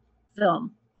entire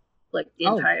film, like the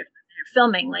entire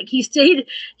filming. Like he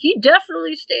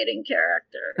definitely stayed in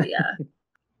character. Yeah.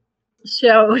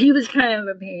 So he was kind of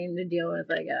a pain to deal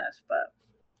with, I guess. But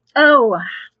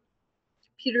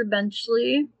Peter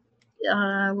Benchley.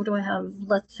 What do I have?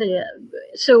 Let's see.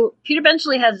 So Peter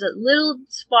Benchley has a little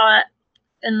spot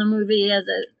in the movie as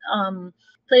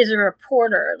plays a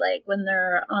reporter, like when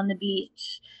they're on the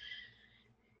beach,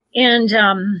 and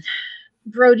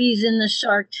Brody's in the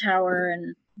shark tower,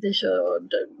 and they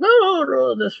showed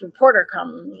this reporter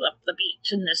comes up the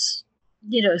beach in this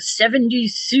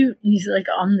 70s suit, and he's like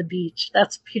on the beach.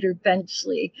 That's Peter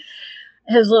Benchley,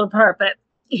 his little part. But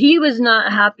he was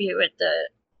not happy with the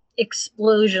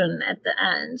explosion at the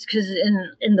end, because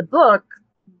in the book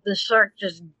the shark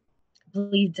just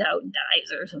bleeds out and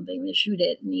dies or something. They shoot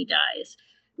it and he dies,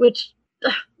 which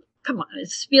come on,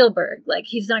 it's Spielberg. Like,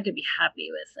 he's not gonna be happy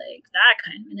with like that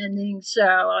kind of an ending.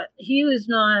 So he was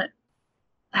not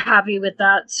happy with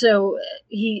that. So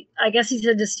I guess he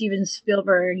said to Steven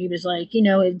Spielberg, he was like,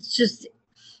 it's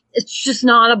just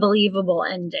not a believable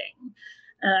ending.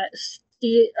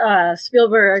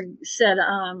 Spielberg said,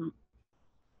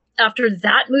 after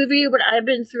that movie, what I've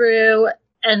been through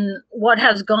and what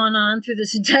has gone on through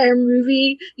this entire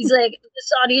movie, he's like,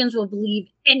 this audience will believe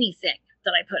anything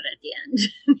that I put at the end.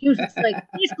 He was like,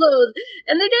 he's closed.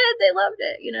 And they did. They loved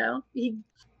it,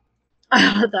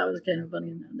 I thought that was kind of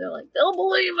funny. They're like, they'll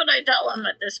believe what I tell them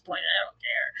at this point. I don't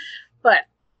care. But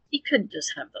he could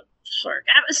just have the shark,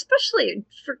 especially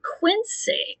for Quint's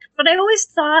sake. But I always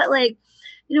thought, like,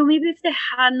 maybe if they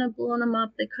hadn't have blown him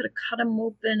up, they could have cut him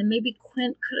open, and maybe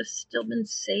Quint could have still been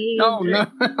saved. Oh, no.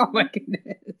 Oh, my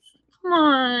goodness. Come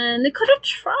on. They could have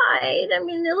tried. I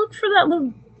mean, they looked for that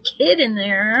little kid in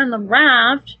there on the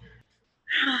raft.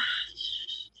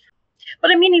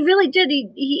 But I mean, he really did.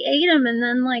 He ate him, and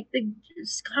then like they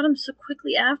just got him so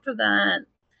quickly after that.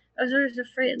 I was always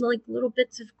afraid, like little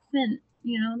bits of Quint.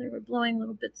 They were blowing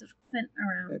little bits of Quint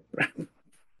around.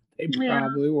 They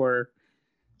probably were.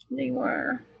 They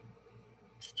were.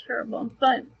 It's terrible,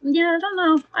 but yeah, I don't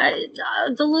know.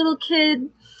 The little kid,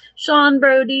 Sean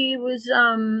Brody, was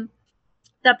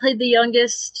that played the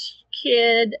youngest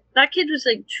kid. That kid was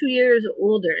like 2 years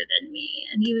older than me,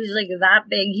 and he was like that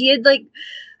big. He had like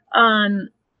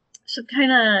some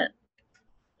kind of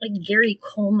like Gary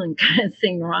Coleman kind of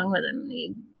thing wrong with him.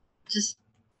 He just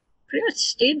pretty much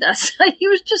stayed that size. He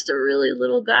was just a really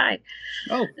little guy.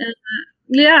 Oh, and,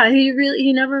 yeah.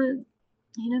 He never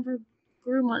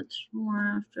grew much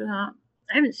more after that.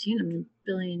 I haven't seen him in a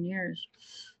billion years.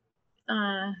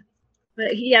 But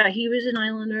But yeah, he was an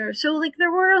Islander. So like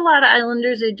there were a lot of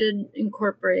Islanders. They did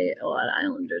incorporate a lot of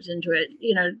Islanders into it,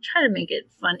 try to make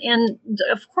it fun. And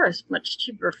of course, much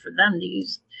cheaper for them to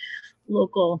use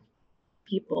local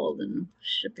people than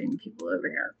shipping people over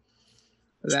here.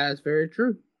 That is very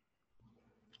true.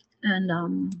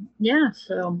 And yeah,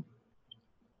 so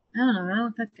I don't know. I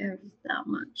don't think there's that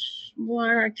much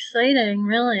more exciting,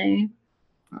 really.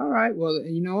 All right. Well,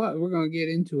 you know what? We're going to get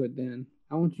into it then.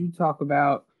 I want you to talk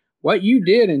about what you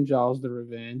did in Jaws the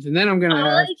Revenge. And then I'm going to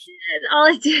ask. All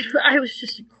I did, I was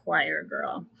just a choir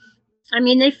girl. I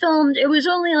mean, they filmed, it was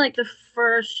only like the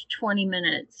first 20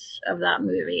 minutes of that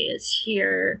movie is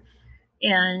here.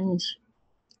 And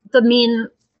the mean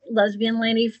lesbian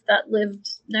lady that lived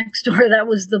next door, that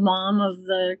was the mom of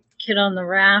the kid on the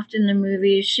raft in the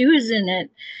movie. She was in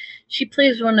it. She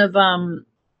plays one of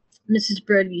Mrs.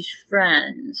 Brody's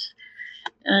friends.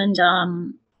 And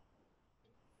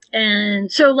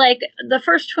so like the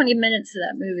first 20 minutes of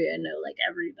that movie, I know like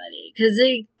everybody, because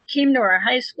they came to our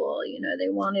high school, they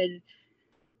wanted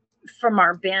from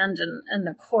our band and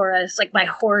the chorus, like my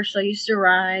horse I used to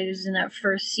ride was in that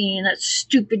first scene. That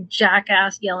stupid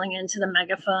jackass yelling into the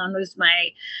megaphone was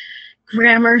my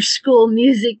grammar school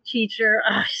music teacher.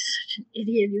 Oh, he's such an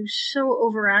idiot. He was so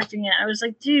overacting it. I was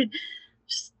like, dude,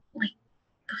 just like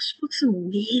go smoke some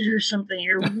weed or something.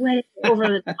 You're way over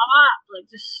the top. Like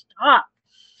just stop.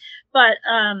 But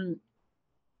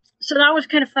so that was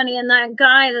kind of funny. And that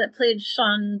guy that played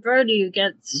Sean Brody, who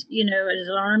gets, his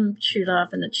arm chewed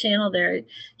off in the channel there,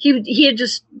 he had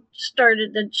just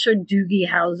started the show Doogie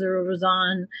Howser was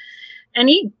on. And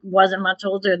he wasn't much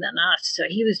older than us. So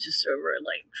he was just over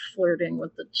like flirting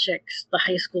with the chicks, the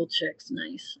high school chicks,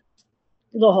 nice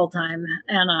the whole time.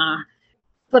 And,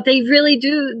 but they really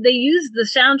do, they use the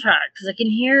soundtrack because I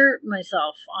can hear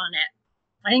myself on it.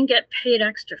 I didn't get paid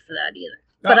extra for that either.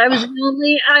 But I was the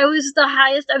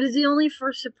only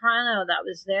first soprano that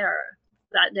was there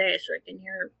that day, so I can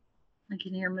hear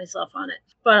myself on it.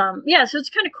 But yeah, so it's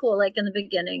kind of cool. Like in the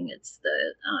beginning, it's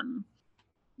the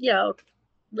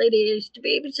lady I used to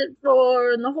babysit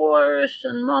for, and the horse,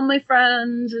 and all my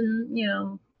friends, and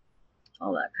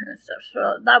all that kind of stuff.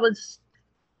 So that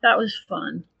was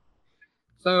fun.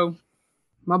 So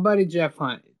my buddy Jeff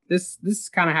Hunt. This is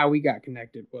kind of how we got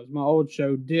connected. Was my old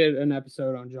show did an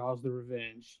episode on Jaws the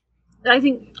Revenge. I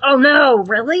think. Oh no,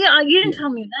 really? You didn't tell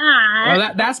me that.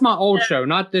 Well, that's my old show,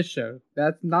 not this show.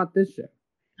 That's not this show.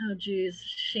 Oh geez,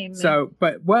 shame me. So,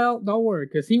 don't worry,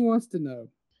 because he wants to know.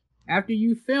 After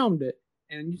you filmed it,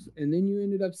 and then you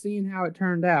ended up seeing how it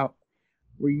turned out,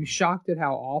 were you shocked at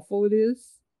how awful it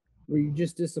is? Were you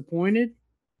just disappointed,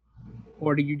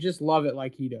 or do you just love it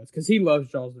like he does? Because he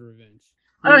loves Jaws the Revenge.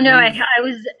 Oh no, I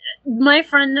was, my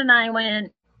friend and I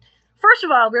went, first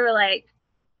of all, we were like,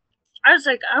 I was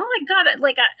like, oh my God,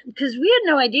 because we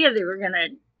had no idea they were going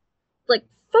to like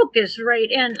focus right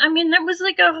in. I mean, there was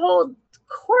like a whole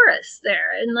chorus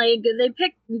there, and like they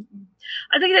picked,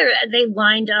 I think they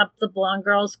lined up the blonde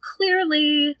girls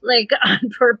clearly like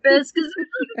on purpose because like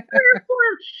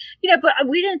but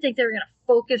we didn't think they were going to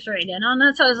focus right in on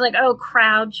that. So I was like, oh,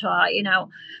 crowd shot,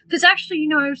 because actually,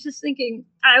 I was just thinking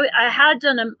I had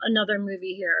done another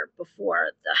movie here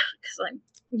before because I'm,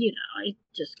 I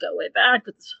just go way back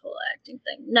with this whole acting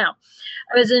thing. No,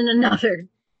 I was in another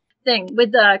thing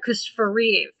with Christopher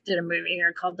Reeve did a movie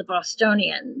here called The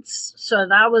Bostonians. So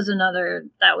that was another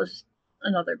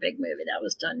big movie that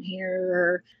was done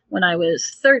here when I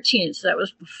was 13. So that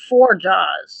was before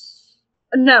Jaws.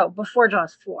 No, before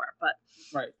Jaws 4, but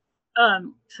right.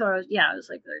 So yeah, I was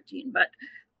like 13, but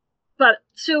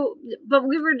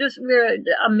we were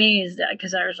amazed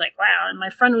because I was like, wow. And my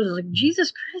friend was like,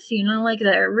 Jesus Christ, like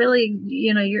that really,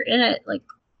 you're in it like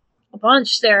a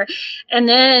bunch there. And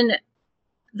then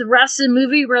the rest of the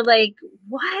movie, we're like,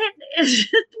 what is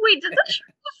it? Wait, did the show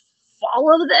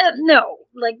follow them? No,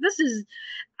 like this is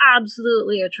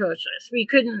absolutely atrocious.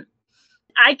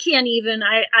 I can't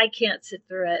sit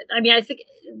through it. I mean, I think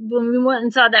when we went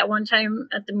and saw that one time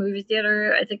at the movie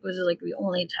theater, I think it was like the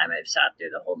only time I've sat through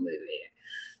the whole movie.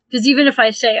 Because even if I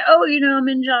say, oh, I'm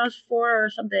in Jaws 4 or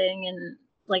something, and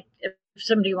like if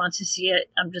somebody wants to see it,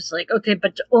 I'm just like, okay,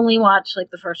 but to only watch like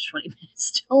the first 20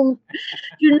 minutes. Do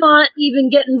not even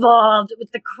get involved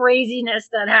with the craziness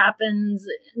that happens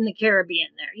in the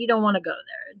Caribbean there. You don't want to go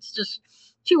there. It's just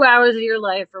 2 hours of your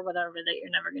life or whatever that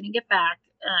you're never going to get back.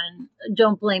 And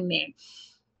don't blame me.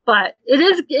 But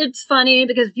it's funny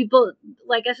because people,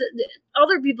 like I said,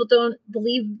 other people don't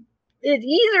believe it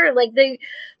either. Like they're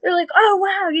like, oh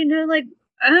wow, like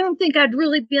I don't think I'd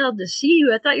really be able to see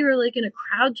you. I thought you were like in a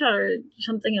crowd shot or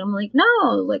something. And I'm like,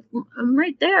 no, like I'm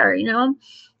right there,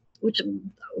 which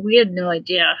we had no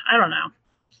idea. I don't know.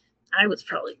 I was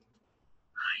probably a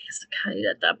kite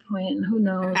at that point. Who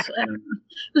knows? I don't know.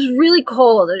 It was really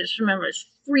cold. I just remember it's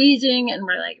freezing and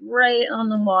we're like right on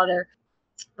the water.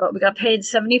 But we got paid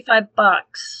 $75.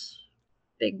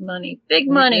 Big money. Big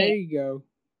money. There you go.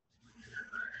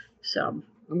 So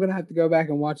I'm gonna have to go back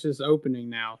and watch this opening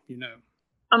now, you know.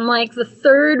 I'm like the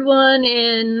third one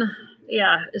in.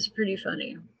 Yeah, it's pretty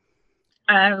funny.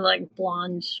 I have like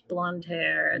blonde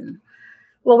hair and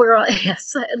well, we're all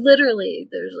yes, literally.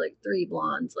 There's like 3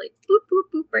 blondes, like boop boop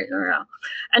boop right in a row,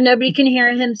 and nobody can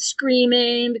hear him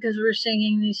screaming because we're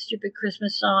singing these stupid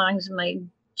Christmas songs. And my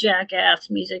jackass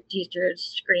music teacher is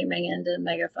screaming into the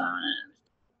megaphone. And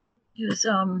it was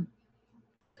and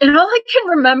all I can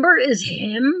remember is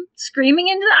him screaming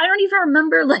into I don't even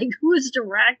remember like who was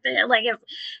directing it, like if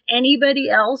anybody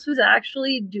else was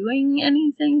actually doing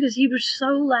anything because he was so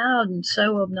loud and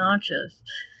so obnoxious.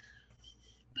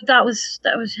 But that was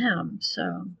him.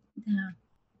 So yeah,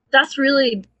 that's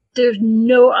really there's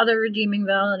no other redeeming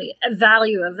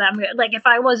value of that movie. Like if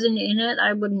I wasn't in it,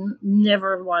 I would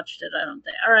never have watched it. I don't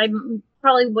think, or I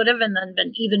probably would have, and then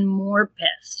been even more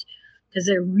pissed because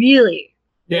they're really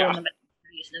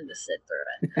reason to sit through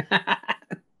it.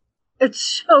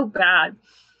 It's so bad.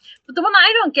 But the one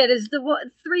I don't get is the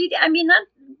 3D. I mean, that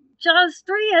Jaws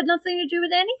 3 had nothing to do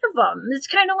with any of them. It's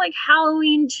kind of like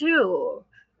Halloween 2.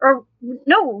 Or,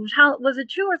 no, how was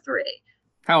it 2 or 3?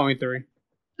 Halloween 3.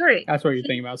 3. That's what you're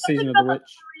thinking about. Season of the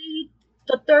Witch.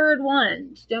 The third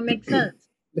one don't make sense.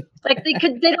 Like they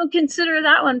don't consider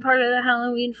that one part of the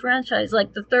Halloween franchise.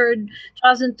 Like the third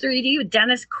Jaws in 3D with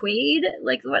Dennis Quaid.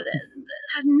 Like what? It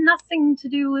had nothing to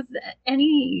do with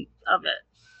any of it.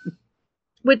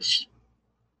 Which,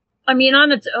 I mean,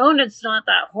 on its own, it's not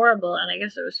that horrible, and I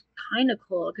guess it was kind of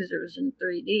cool because it was in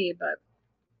 3D. But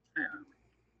I don't know.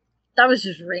 That was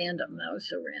just random. That was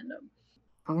so random.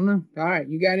 I don't know. All right,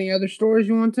 you got any other stories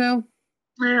you want to tell?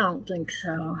 I don't think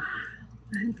so.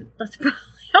 I think that's probably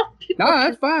all people. No,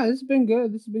 that's fine. This has been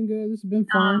good. This has been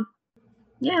fun.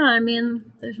 Yeah, I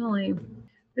mean, there's only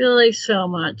really so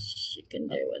much you can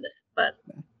do with it. But,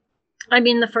 I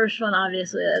mean, the first one,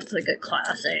 obviously, that's like a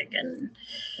classic. And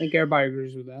I think everybody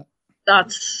agrees with that.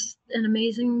 That's an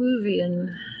amazing movie.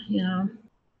 And, you know,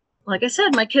 like I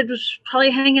said, my kid was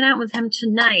probably hanging out with him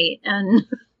tonight. And,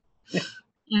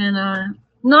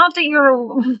 not that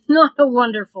you're not a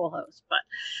wonderful host, but...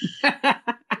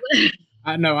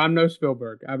 I know, I'm no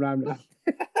Spielberg. I'm not.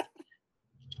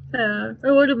 It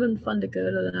would have been fun to go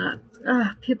to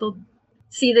that. People,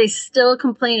 see, they still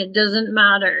complain. It doesn't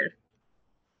matter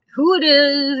who it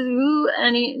is,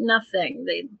 nothing.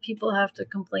 People have to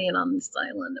complain on this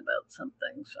island about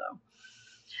something. So,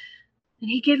 and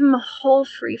he gave him a whole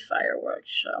free fireworks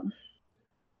show.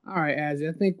 All right, Azzy,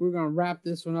 I think we're gonna wrap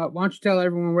this one up. Why don't you tell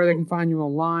everyone where they can find you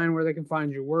online, where they can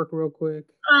find your work, real quick?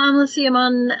 Let's see.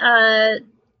 I'm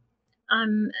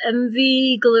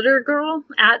MV Glitter Girl,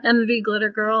 at MV Glitter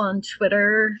Girl on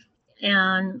Twitter,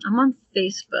 and I'm on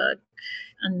Facebook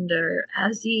under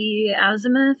Azzy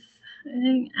Azimuth, I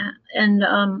think, and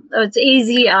it's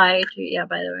AZI too, yeah,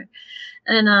 by the way.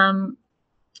 And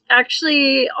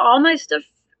actually, all my stuff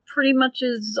pretty much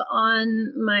is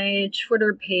on my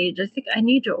Twitter page. I think I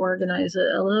need to organize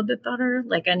it a little bit better.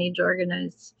 Like I need to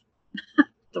organize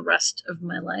the rest of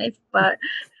my life, but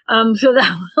so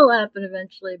that will happen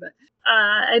eventually. But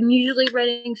I'm usually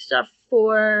writing stuff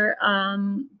for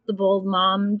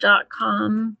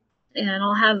theboldmom.com, and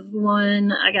I'll have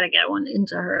one. I gotta get one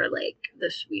into her like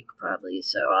this week probably,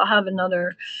 so I'll have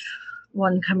another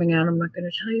one coming out. I'm not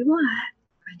gonna tell you what.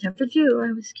 I never do. I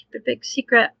always keep a big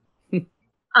secret.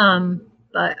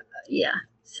 But yeah,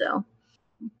 so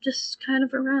just kind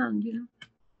of around, you know.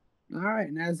 All right,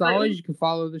 and as always, you can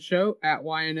follow the show at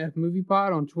YNF Movie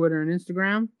Pod on Twitter and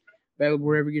Instagram, available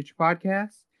wherever you get your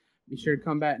podcasts. Be sure to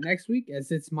come back next week, as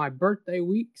it's my birthday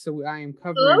week, so I am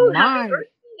covering happy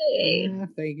birthday. Yeah,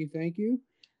 thank you.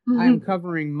 Mm-hmm. I am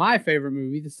covering my favorite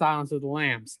movie, The Silence of the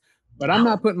Lambs, but I'm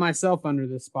not putting myself under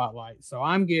this spotlight, so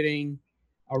I'm getting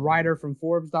a writer from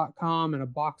Forbes.com and a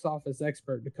box office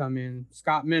expert to come in.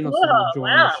 Scott Mendelson will join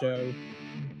the show.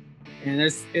 And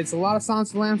it's a lot of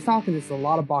Silence of the Lambs talk, and it's a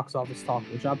lot of box office talk,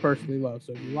 which I personally love.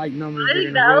 So if you like numbers,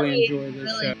 you're going to really enjoy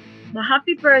this show. Well,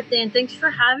 happy birthday, and thanks for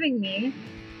having me.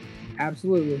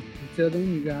 Absolutely. Until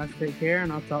then, you guys take care,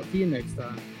 and I'll talk to you next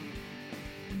time.